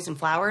and ponies and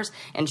flowers,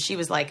 and she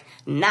was like,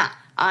 nah,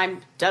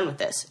 I'm done with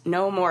this.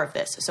 No more of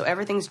this. So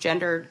everything's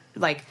gendered,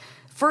 like,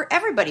 for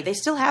everybody. They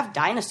still have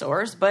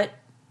dinosaurs, but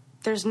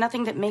there's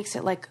nothing that makes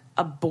it like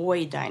a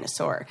boy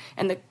dinosaur.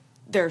 And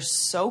they're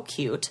so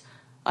cute.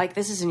 Like,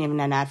 this isn't even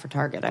an ad for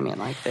Target. I mean,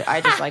 like,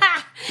 I just like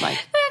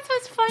That's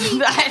what's funny.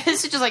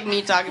 this is just like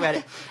me talking about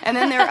it. And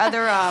then there are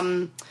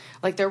other,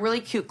 like, they're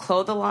really cute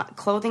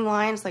clothing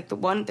lines. Like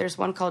there's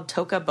one called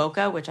Toca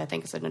Boca, which I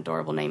think is an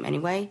adorable name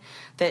anyway,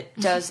 that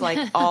does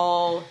like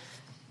all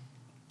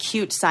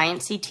cute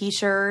sciencey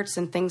T-shirts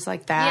and things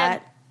like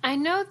that. Yeah, I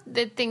know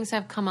that things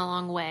have come a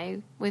long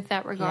way with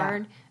that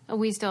regard. Yeah.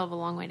 We still have a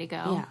long way to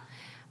go. Yeah.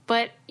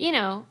 But, you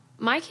know,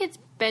 my kid's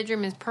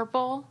bedroom is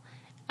purple.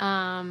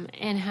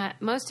 And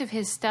most of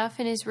his stuff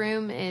in his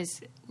room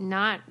is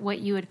not what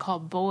you would call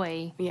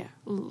boy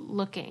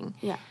looking.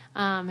 Yeah.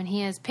 And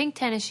he has pink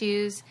tennis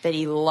shoes. That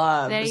he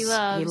loves. He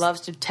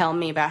loves to tell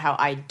me about how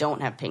I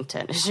don't have pink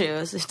tennis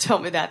shoes. He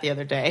told me that the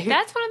other day.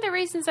 That's one of the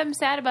reasons I'm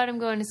sad about him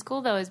going to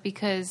school, though, is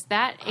because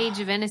that age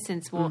of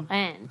innocence will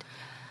end.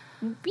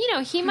 You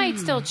know, he might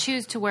still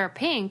choose to wear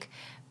pink,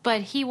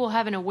 but he will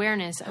have an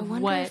awareness of I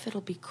wonder if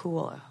it'll be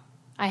cool.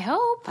 I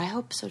hope. I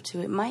hope so,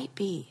 too. It might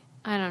be.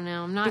 I don't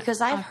know. I'm not because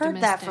I've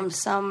heard that from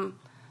optimistic. some.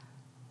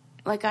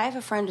 Like, I have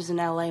a friend who's an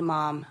LA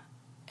mom,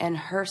 and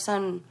her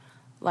son,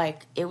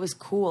 like, it was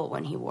cool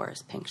when he wore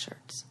his pink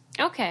shirts.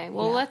 Okay,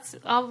 well,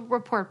 I'll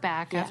report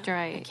back after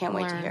I can't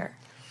wait to hear.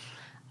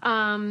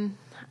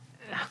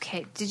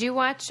 Okay, did you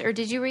watch or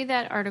did you read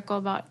that article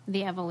about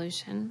the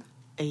evolution?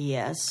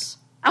 Yes.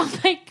 Oh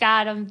my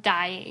God, I'm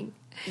dying.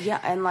 Yeah,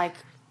 and like,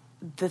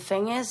 the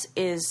thing is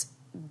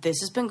this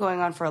has been going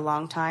on for a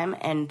long time,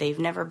 and they've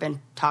never been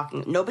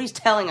talking. Nobody's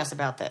telling us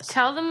about this.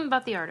 Tell them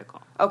about the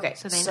article. Okay,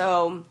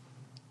 so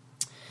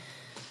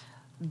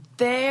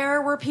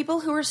there were people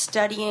who were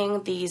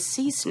studying these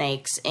sea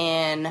snakes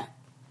in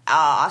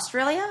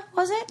Australia,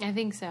 was it? I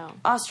think so.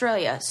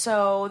 Australia.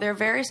 So they're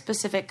very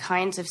specific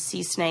kinds of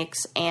sea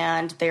snakes,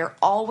 and they're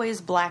always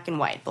black and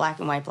white, black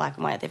and white, black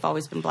and white. They've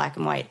always been black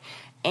and white.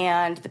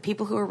 And the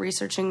people who were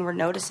researching were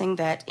noticing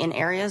that in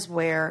areas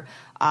where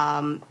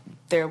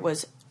there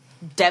was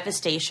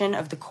devastation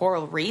of the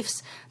coral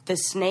reefs, the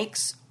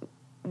snakes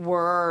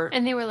were...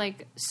 And they were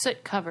like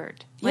soot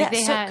covered.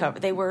 Soot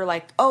covered. They were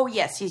like, oh,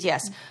 yes.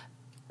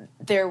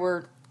 There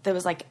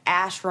was like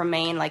ash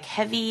remain, like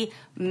heavy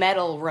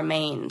metal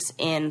remains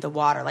in the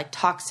water, like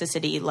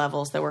toxicity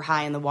levels that were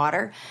high in the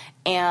water.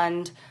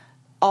 And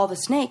all the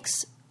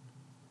snakes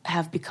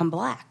have become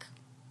black.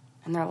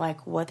 And they're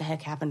like, what the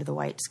heck happened to the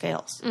white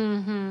scales?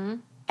 Mm-hmm.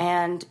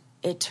 And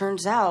it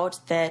turns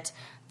out that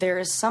there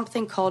is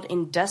something called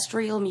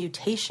industrial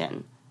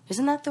mutation.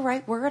 Isn't that the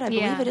right word? I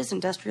believe it is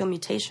industrial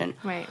mutation.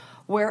 Right.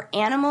 Where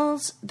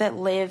animals that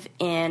live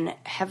in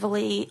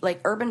heavily,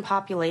 like urban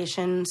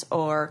populations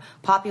or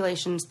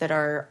populations that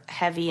are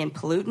heavy in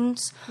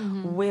pollutants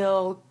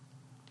will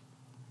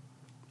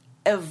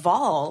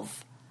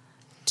evolve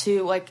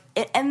to like,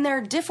 and there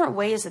are different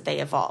ways that they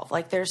evolve.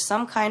 Like there's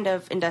some kind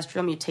of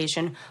industrial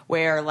mutation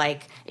where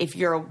like if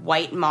you're a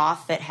white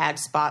moth that had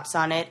spots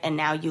on it and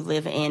now you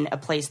live in a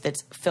place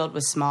that's filled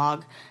with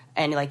smog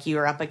and like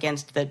you're up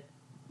against the,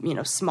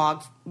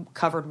 smog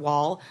covered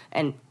wall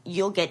and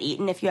you'll get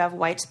eaten if you have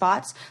white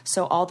spots.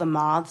 So all the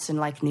moths in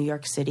like New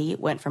York City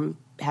went from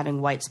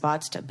having white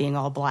spots to being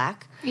all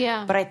black.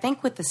 Yeah. But I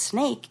think with the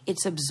snake,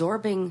 it's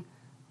absorbing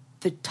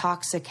the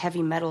toxic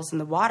heavy metals in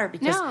the water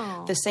because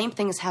the same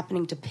thing is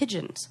happening to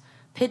pigeons.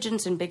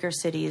 Pigeons in bigger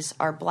cities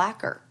are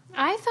blacker.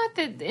 I thought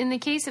that in the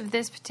case of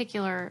this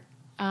particular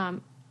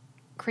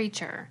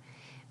creature,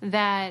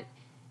 that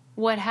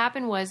what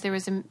happened was there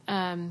was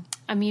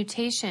a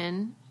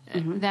mutation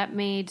that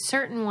made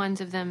certain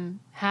ones of them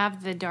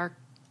have the dark,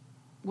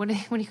 what do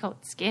you call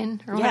it,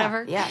 skin or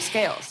whatever? Yeah,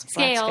 scales.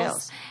 Black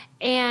scales.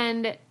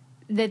 And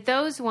that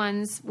those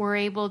ones were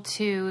able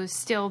to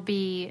still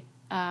be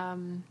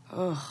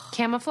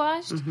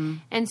camouflaged.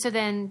 And so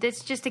then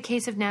it's just a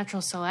case of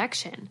natural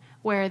selection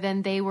where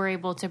then they were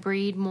able to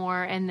breed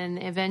more and then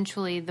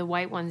eventually the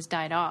white ones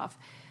died off.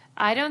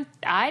 I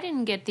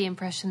didn't get the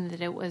impression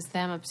that it was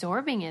them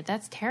absorbing it.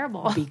 That's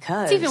terrible.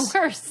 Because it's even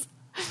worse.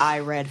 I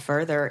read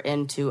further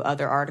into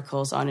other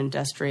articles on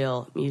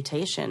industrial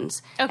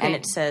mutations, and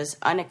it says,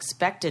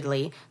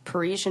 unexpectedly,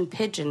 Parisian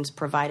pigeons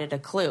provided a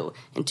clue.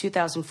 In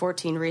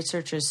 2014,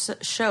 researchers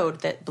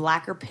showed that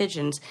blacker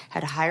pigeons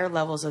had higher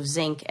levels of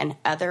zinc and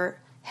other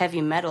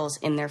heavy metals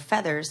in their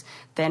feathers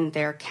than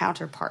their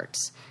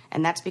counterparts.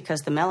 And that's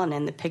because the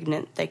melanin, the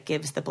pigment that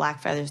gives the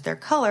black feathers their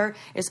color,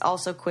 is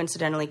also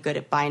coincidentally good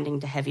at binding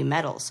to heavy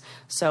metals.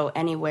 So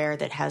anywhere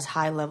that has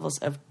high levels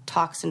of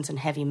toxins and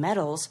heavy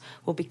metals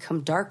will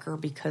become darker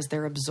because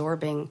they're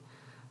absorbing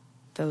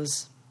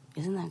those.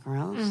 Isn't that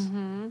gross?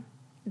 Mm-hmm.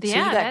 So you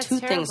got two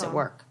things at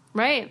work.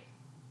 Right.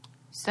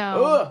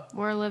 So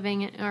we're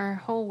living, our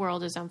whole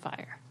world is on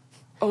fire.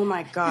 Oh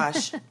my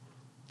gosh.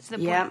 That's the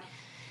point.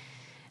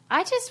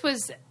 I just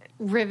was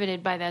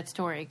riveted by that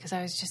story because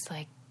I was just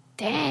like,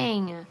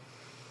 dang.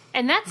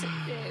 And that's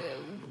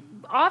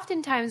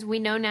oftentimes we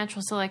know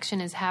natural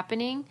selection is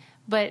happening,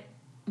 but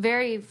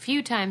very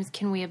few times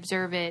can we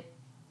observe it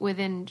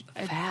within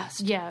fast.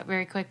 Yeah,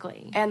 very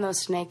quickly. And those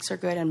snakes are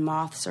good and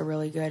moths are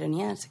really good. And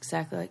yeah, it's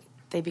exactly like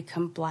they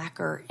become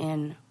blacker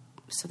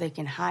so they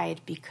can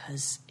hide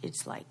because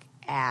it's like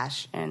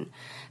ash and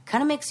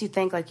kind of makes you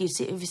think like have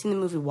you seen the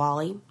movie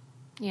WALL-E?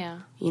 Yeah.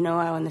 You know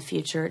how in the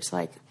future it's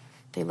like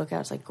they look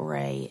out, it's like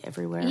gray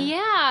everywhere.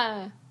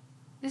 Yeah.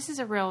 This is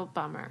a real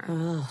bummer.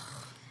 Ugh.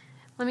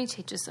 Let me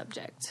change the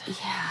subject.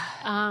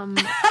 Yeah.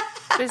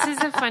 This is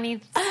a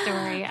funny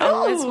story. I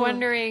was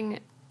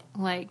wondering,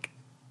 like,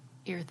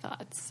 your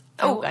thoughts.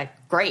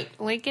 Great.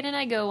 Lincoln and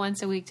I go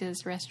once a week to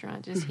this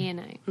restaurant, just he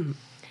and I.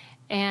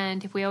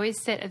 And we always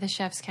sit at the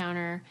chef's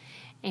counter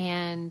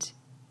and...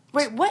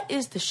 Wait, what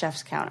is the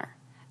chef's counter?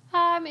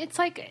 It's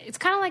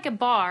kind of like a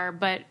bar,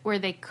 but where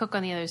they cook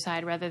on the other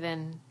side rather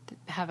than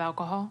have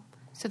alcohol.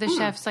 So the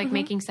chef's like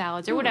making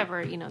salads or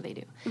whatever, they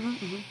do.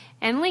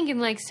 And Lincoln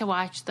likes to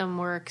watch them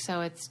work, so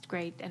it's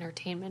great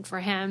entertainment for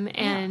him.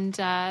 And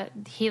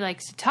he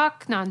likes to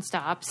talk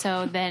nonstop,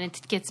 so then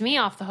it gets me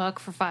off the hook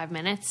for 5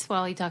 minutes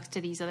while he talks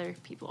to these other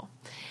people.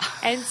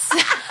 And so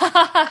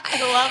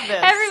I love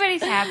this.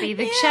 Everybody's happy.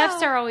 The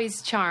chefs are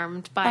always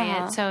charmed by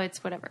it, so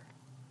it's whatever.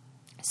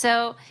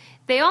 So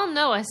they all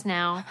know us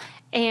now,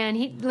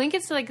 and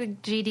Lincoln's like the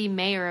GD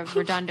mayor of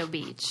Redondo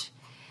Beach.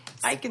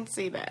 I can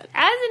see that.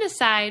 As an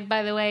aside,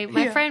 by the way,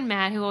 my friend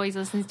Matt, who always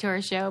listens to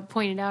our show,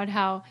 pointed out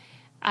how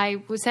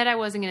I said I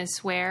wasn't going to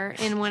swear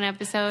in one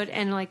episode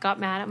and like got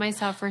mad at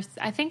myself for,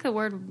 I think the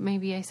word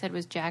maybe I said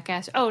was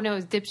jackass. Oh, no, it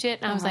was dipshit.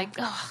 And I was like,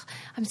 oh,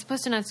 I'm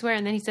supposed to not swear.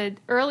 And then he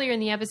said, earlier in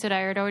the episode, I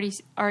had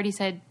already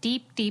said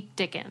deep, deep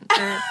dickin'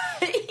 or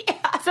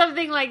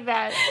something like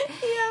that.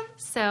 Yeah.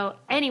 So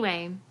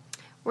anyway,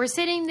 we're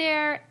sitting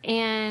there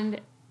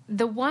and...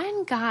 The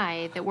one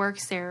guy that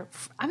works there,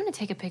 I'm going to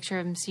take a picture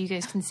of him so you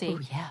guys can see. Oh,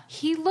 yeah.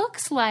 He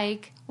looks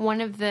like one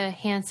of the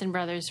Hanson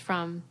brothers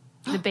from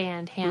the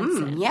band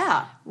Hanson.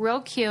 Yeah. Real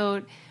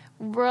cute,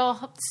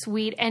 real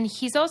sweet. And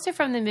he's also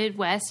from the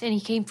Midwest, and he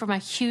came from a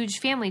huge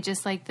family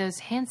just like those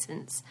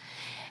Hansons.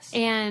 Yes.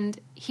 And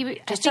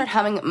he Just start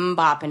humming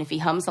MMMbop, and if he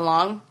hums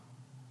along,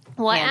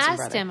 well, I handsome asked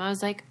brother. him, I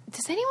was like,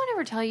 does anyone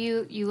ever tell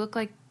you look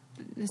like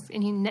this?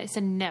 And he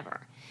said,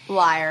 never.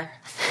 Liar.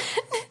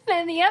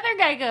 Then the other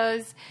guy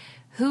goes,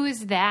 who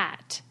is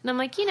that? And I'm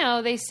like,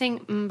 they sing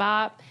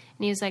MMMbop.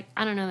 And he was like,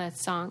 I don't know that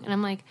song. And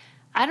I'm like,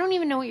 I don't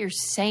even know what you're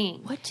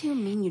saying. What do you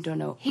mean you don't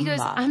know He goes,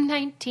 MMMbop? I'm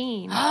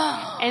 19.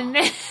 and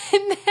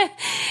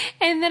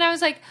then I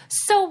was like,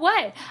 so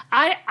what?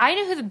 I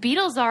know who the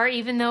Beatles are,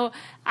 even though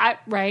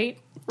right?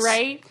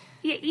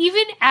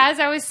 Even as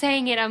I was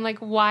saying it, I'm like,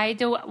 why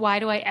do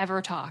I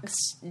ever talk?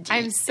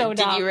 I'm so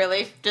dumb. Did you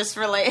really just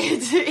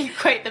relate to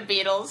equate the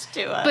Beatles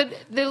to But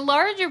the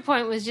larger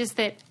point was just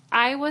that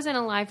I wasn't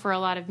alive for a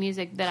lot of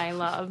music that I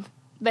love.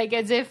 Like,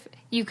 as if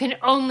you can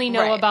only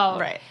know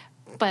about. Right.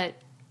 But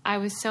I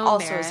was so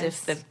Also, embarrassed.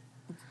 as if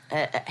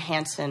the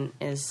Hanson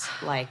is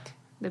like...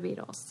 The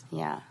Beatles.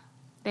 Yeah.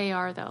 They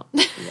are, though.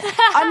 Yeah.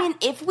 I mean,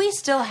 if we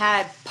still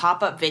had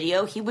pop-up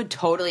video, he would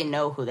totally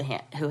know who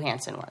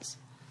Hanson was.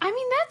 I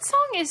mean, that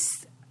song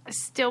is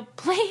still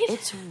played.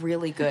 It's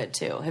really good,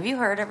 too. Have you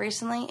heard it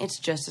recently? It's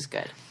just as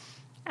good.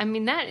 I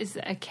mean, that is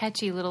a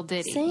catchy little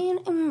ditty. Singing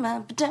in my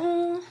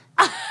bedroom.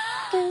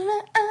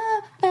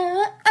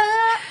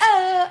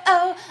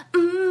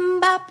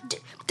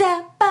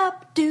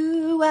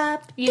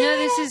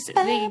 This is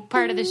the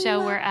part of the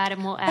show where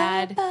Adam will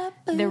add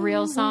the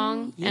real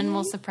song and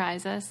will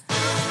surprise us.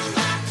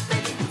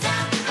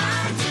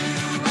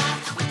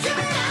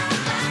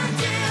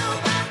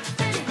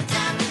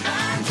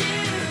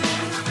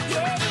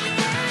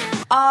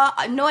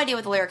 No idea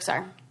what the lyrics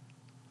are.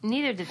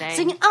 Neither did they.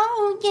 Singing,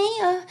 oh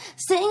yeah,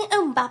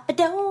 singing,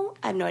 bop-a-doo.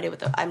 I have no idea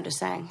what I'm just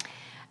saying.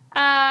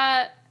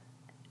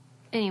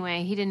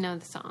 Anyway, he didn't know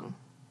the song.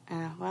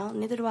 Well,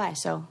 neither do I,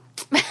 so.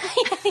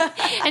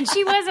 And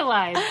she was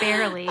alive,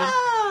 barely.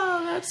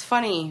 Oh, that's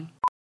funny.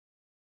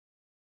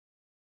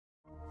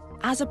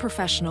 As a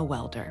professional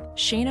welder,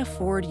 Shayna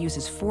Ford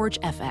uses Forge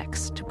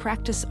FX to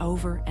practice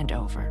over and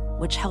over,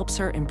 which helps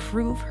her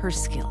improve her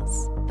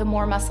skills. The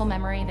more muscle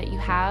memory that you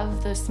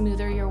have, the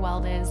smoother your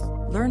weld is.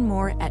 Learn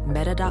more at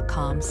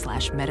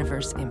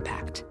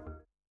meta.com/metaverseimpact.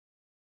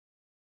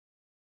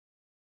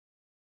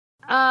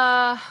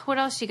 What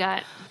else you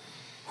got?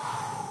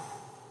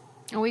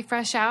 Are we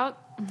fresh out?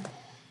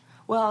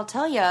 Well, I'll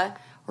tell you,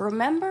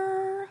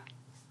 remember,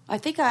 I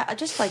think I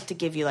just like to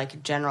give you like a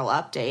general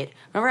update.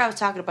 Remember I was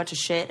talking a bunch of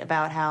shit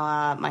about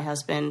how my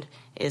husband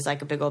is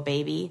like a big old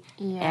baby?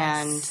 Yes,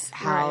 and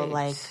how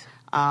right.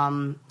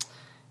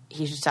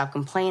 he should stop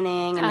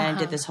complaining, and then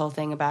did this whole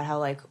thing about how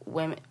like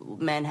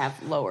men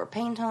have lower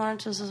pain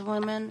tolerances as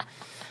women.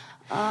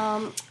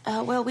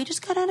 Well, we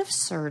just got out of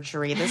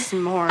surgery this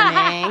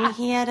morning.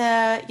 He had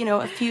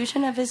a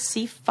fusion of his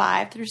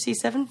C5 through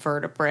C7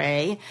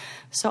 vertebrae.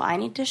 So I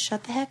need to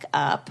shut the heck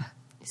up.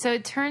 So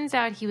it turns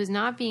out he was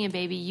not being a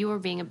baby. You were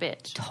being a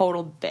bitch.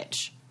 Total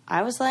bitch.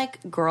 I was like,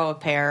 grow a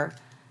pair.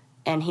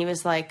 And he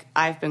was like,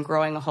 I've been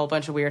growing a whole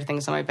bunch of weird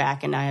things on my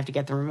back, and now I have to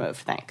get them removed.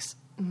 Thanks.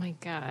 Oh my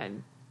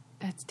God.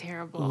 That's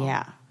terrible.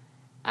 Yeah.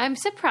 I'm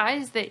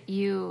surprised that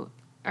you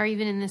are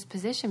even in this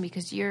position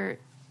because you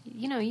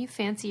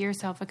fancy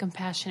yourself a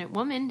compassionate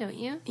woman, don't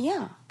you?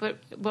 Yeah. But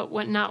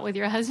what not with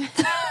your husband?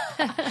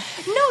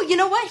 No, you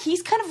know what?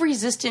 He's kind of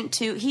resistant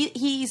to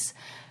he's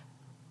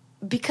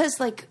because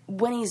like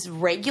when he's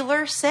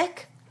regular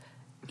sick,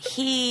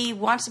 he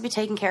wants to be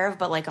taken care of,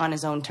 but like on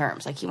his own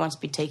terms. Like he wants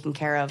to be taken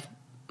care of,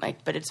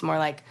 like, but it's more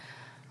like,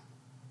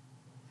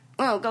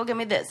 oh, go get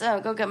me this.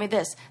 Oh, go get me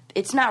this.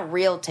 It's not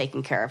real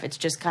taken care of. It's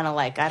just kind of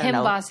like, I don't know.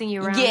 Him bossing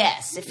you around?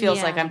 Yes. It feels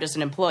Yeah. like I'm just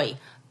an employee.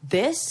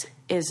 This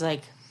is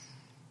like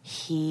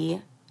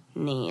he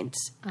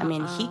needs. I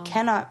mean, he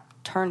cannot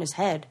turn his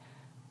head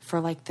for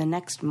like the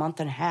next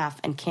month and a half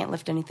and can't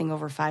lift anything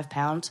over 5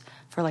 pounds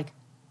for like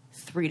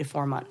 3 to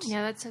 4 months.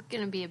 Yeah, that's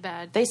going to be a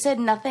bad... They said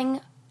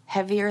nothing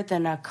heavier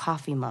than a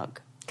coffee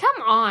mug.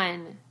 Come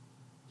on.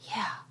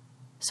 Yeah.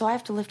 So I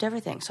have to lift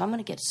everything. So I'm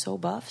going to get so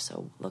buff,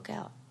 so look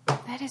out.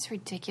 That is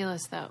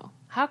ridiculous, though.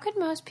 How could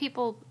most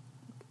people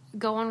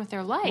go on with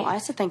their life? Well, I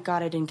said thank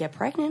God I didn't get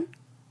pregnant.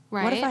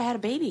 Right? What if I had a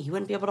baby? You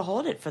wouldn't be able to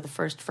hold it for the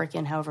first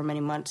freaking however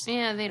many months.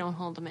 Yeah, they don't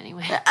hold them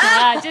anyway.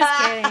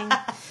 Just kidding.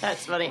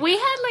 That's funny. We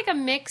had like a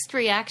mixed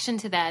reaction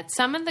to that.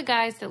 Some of the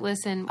guys that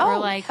listen were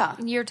like, yeah.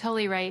 You're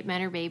totally right,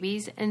 men are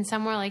babies. And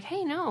some were like,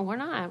 hey, no, we're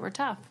not. We're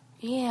tough.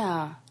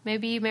 Yeah.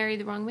 Maybe you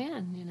married the wrong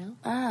man, you know?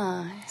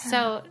 Yeah.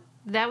 So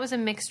that was a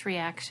mixed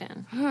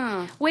reaction.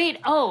 Wait,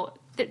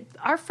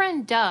 our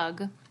friend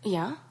Doug,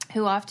 Yeah.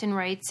 who often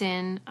writes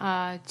in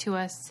to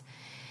us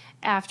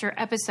after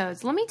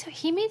episodes,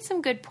 he made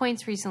some good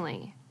points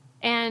recently.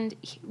 And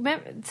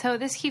so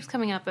this keeps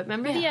coming up, but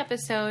remember the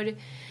episode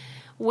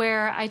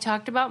where I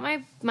talked about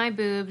my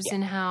boobs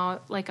and how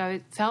like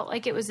I felt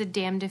like it was a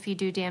damned if you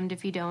do, damned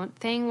if you don't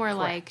thing where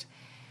Correct.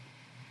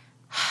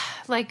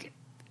 like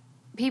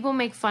people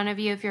make fun of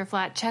you if you're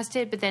flat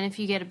chested, but then if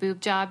you get a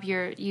boob job,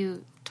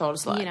 you Total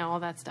slut. you know, all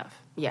that stuff.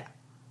 Yeah.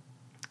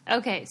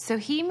 Okay, so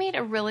he made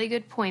a really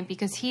good point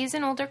because he's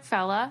an older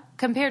fella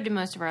compared to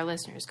most of our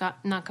listeners,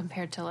 not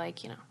compared to like,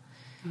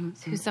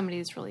 who's somebody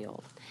that's really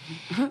old.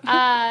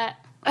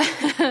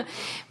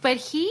 But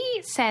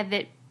he said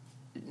that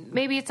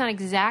maybe it's not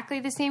exactly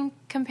the same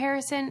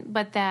comparison,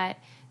 but that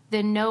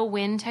the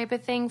no-win type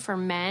of thing for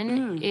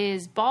men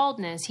is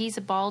baldness. He's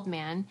a bald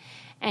man.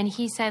 And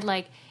he said,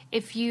 like,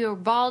 if you're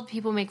bald,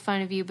 people make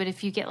fun of you, but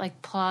if you get,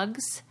 like,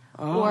 plugs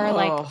or,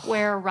 like,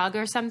 wear a rug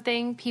or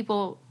something,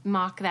 people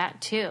mock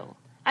that, too.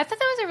 I thought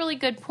that was a really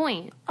good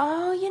point.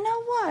 Oh, you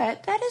know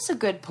what? That is a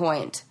good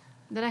point.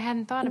 That I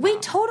hadn't thought about. We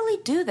totally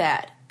do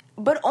that,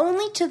 but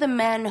only to the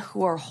men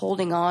who are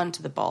holding on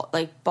to the bald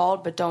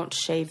but don't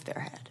shave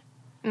their head.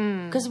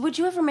 Because would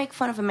you ever make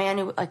fun of a man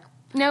who, like...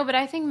 No, but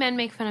I think men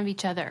make fun of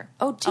each other.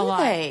 Oh, do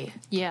they?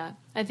 Yeah.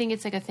 I think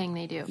it's like a thing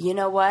they do. You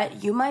know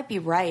what? You might be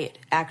right,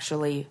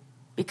 actually.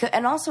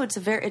 And also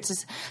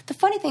the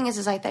funny thing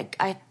is I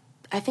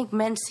think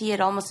men see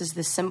it almost as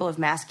this symbol of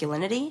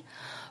masculinity,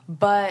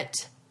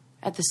 but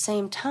at the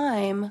same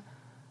time,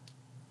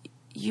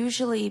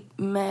 usually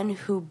men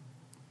who...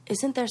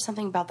 Isn't there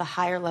something about the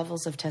higher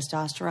levels of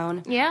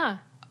testosterone? Yeah.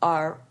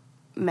 Are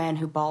men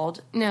who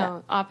bald?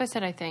 No,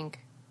 opposite, I think.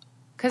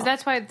 Because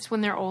that's why it's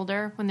when they're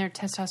older, when their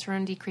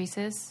testosterone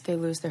decreases. They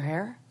lose their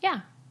hair?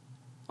 Yeah.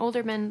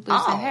 Older men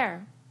lose their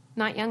hair.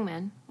 Not young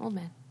men, old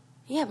men.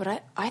 Yeah,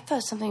 but I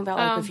thought something about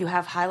like if you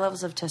have high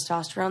levels of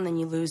testosterone,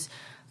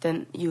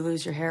 then you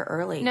lose your hair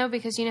early. No,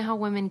 because you know how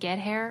women get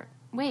hair?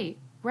 Wait,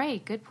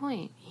 right, good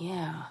point.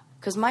 Yeah.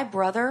 Because my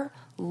brother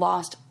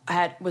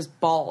was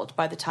bald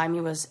by the time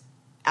he was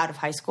out of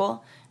high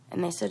school,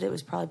 and they said it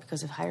was probably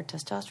because of higher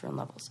testosterone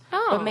levels.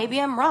 Oh. But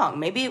maybe I'm wrong.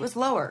 Maybe it was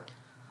lower.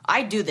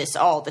 I do this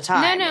all the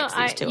time. No,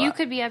 you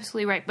could be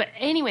absolutely right. But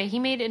anyway, he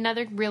made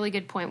another really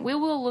good point. We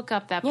will look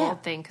up that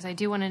bald thing because I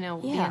do want to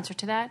know the answer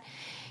to that.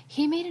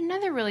 He made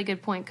another really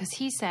good point because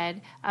he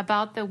said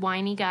about the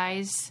whiny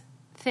guys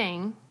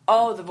thing.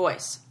 Oh, the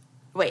voice.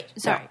 Wait.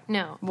 Sorry,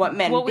 no. What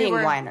men being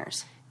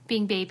whiners.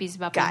 Being babies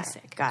about being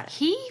sick. Got it.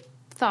 He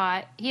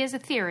has a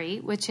theory,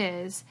 which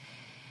is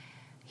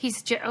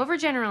he's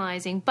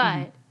overgeneralizing,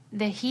 but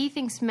that he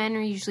thinks men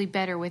are usually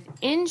better with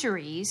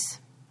injuries,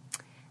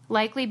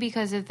 likely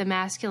because of the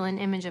masculine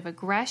image of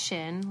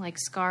aggression, like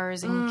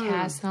scars and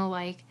casts and the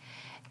like.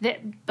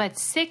 But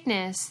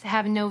sickness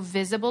have no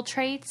visible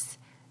traits,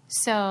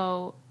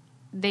 so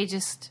they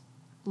just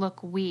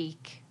look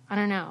weak. I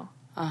don't know.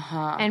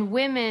 And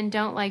women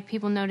don't like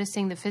people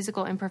noticing the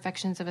physical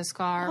imperfections of a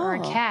scar or a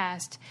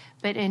cast,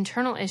 but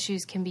internal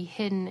issues can be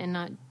hidden and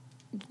not...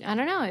 I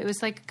don't know. It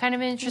was like kind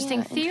of an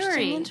interesting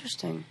theory.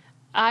 Interesting.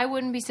 I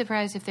wouldn't be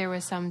surprised if there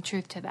was some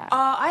truth to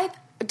that.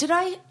 Did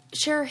I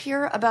share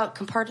here about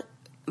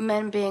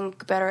men being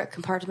better at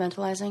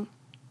compartmentalizing?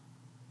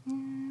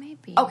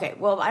 Maybe. Okay,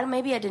 well,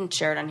 maybe I didn't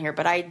share it on here,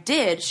 but I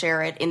did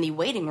share it in the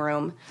waiting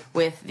room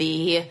with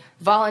the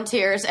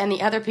volunteers and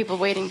the other people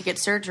waiting to get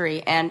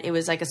surgery, and it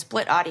was like a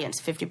split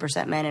audience,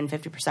 50% men and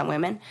 50%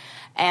 women,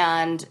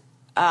 and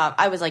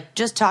I was like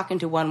just talking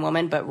to one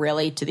woman, but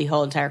really to the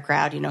whole entire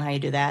crowd. You know how you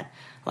do that?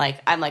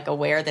 Like, I'm like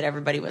aware that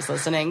everybody was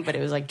listening, but it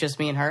was like just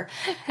me and her,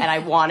 and I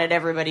wanted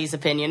everybody's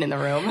opinion in the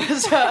room.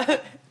 So,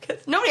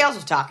 'cause nobody else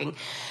was talking.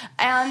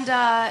 And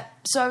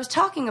so I was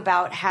talking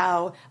about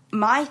how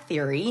my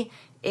theory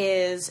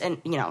is,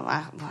 and you know,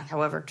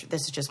 however,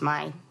 this is just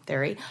my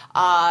theory,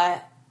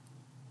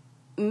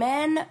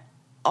 men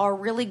are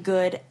really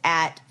good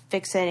at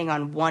fixating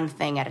on one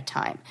thing at a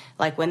time.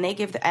 Like when they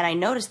give, and I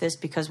noticed this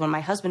because when my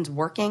husband's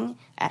working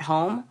at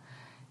home,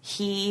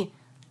 he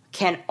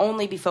can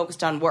only be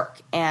focused on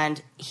work,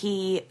 and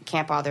he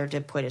can't bother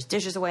to put his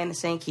dishes away in the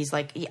sink. He's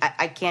like,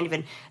 I can't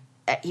even,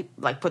 he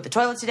like put the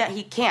toilet seat down.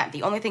 He can't.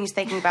 The only thing he's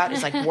thinking about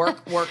is like work.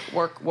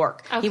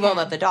 Okay. He won't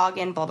let the dog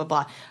in, blah, blah,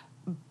 blah.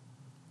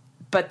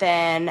 But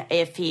then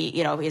if he,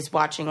 is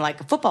watching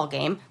like a football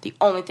game, the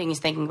only thing he's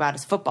thinking about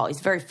is football. He's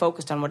very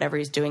focused on whatever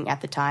he's doing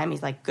at the time.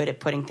 He's like good at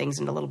putting things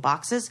into little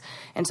boxes.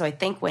 And so I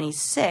think when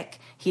he's sick,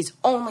 he's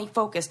only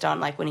focused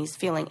on, like when he's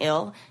feeling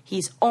ill,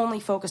 he's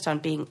only focused on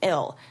being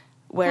ill.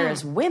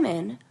 Whereas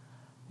women,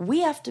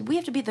 we have to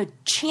be the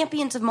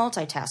champions of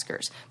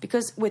multitaskers,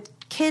 because with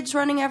kids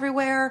running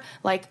everywhere,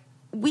 like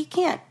we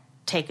can't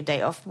take a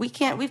day off.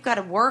 We've got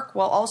to work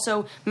while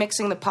also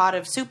mixing the pot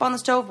of soup on the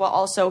stove, while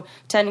also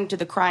tending to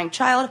the crying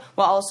child,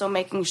 while also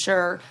making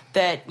sure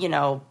that,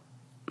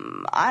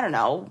 I don't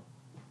know,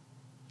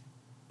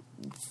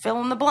 fill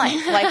in the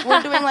blank. Like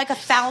we're doing like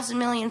 1,000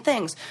 million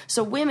things.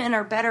 So women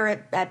are better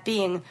at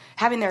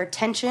having their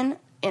attention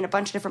in a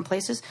bunch of different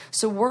places.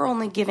 So we're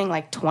only giving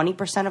like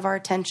 20% of our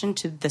attention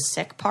to the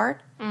sick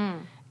part.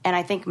 And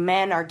I think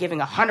men are giving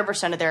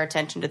 100% of their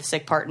attention to the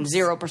sick part and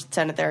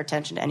 0% of their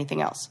attention to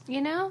anything else.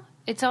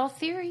 It's all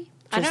theory.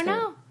 I don't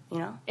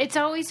know. It's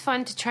always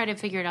fun to try to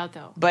figure it out,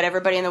 though. But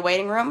everybody in the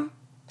waiting room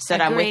said,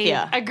 I'm with you.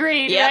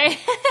 Agreed, yep. right?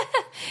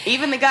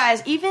 Even the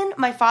guys, even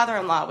my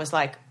father-in-law was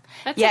like,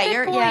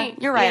 you're right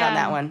on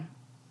that one.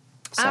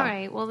 So. All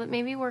right. Well,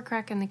 maybe we're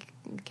cracking the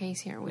case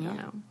here. We don't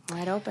know.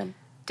 Wide open.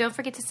 Don't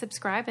forget to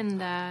subscribe and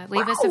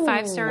leave us a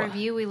 5-star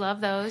review. We love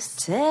those.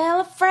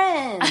 Tell a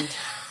friend.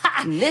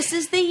 This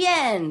is the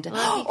end.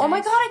 Oh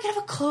my God, I could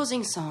have a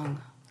closing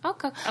song. Oh,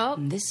 oh.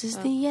 This is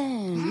the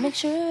end. Make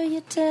sure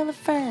you tell a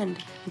friend.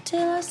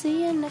 Until I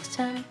see you next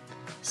time.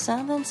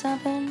 Something,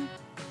 something.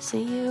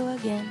 See you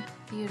again.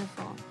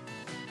 Beautiful.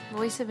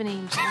 Voice of an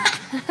angel.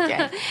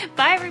 Okay.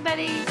 Bye,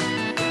 everybody.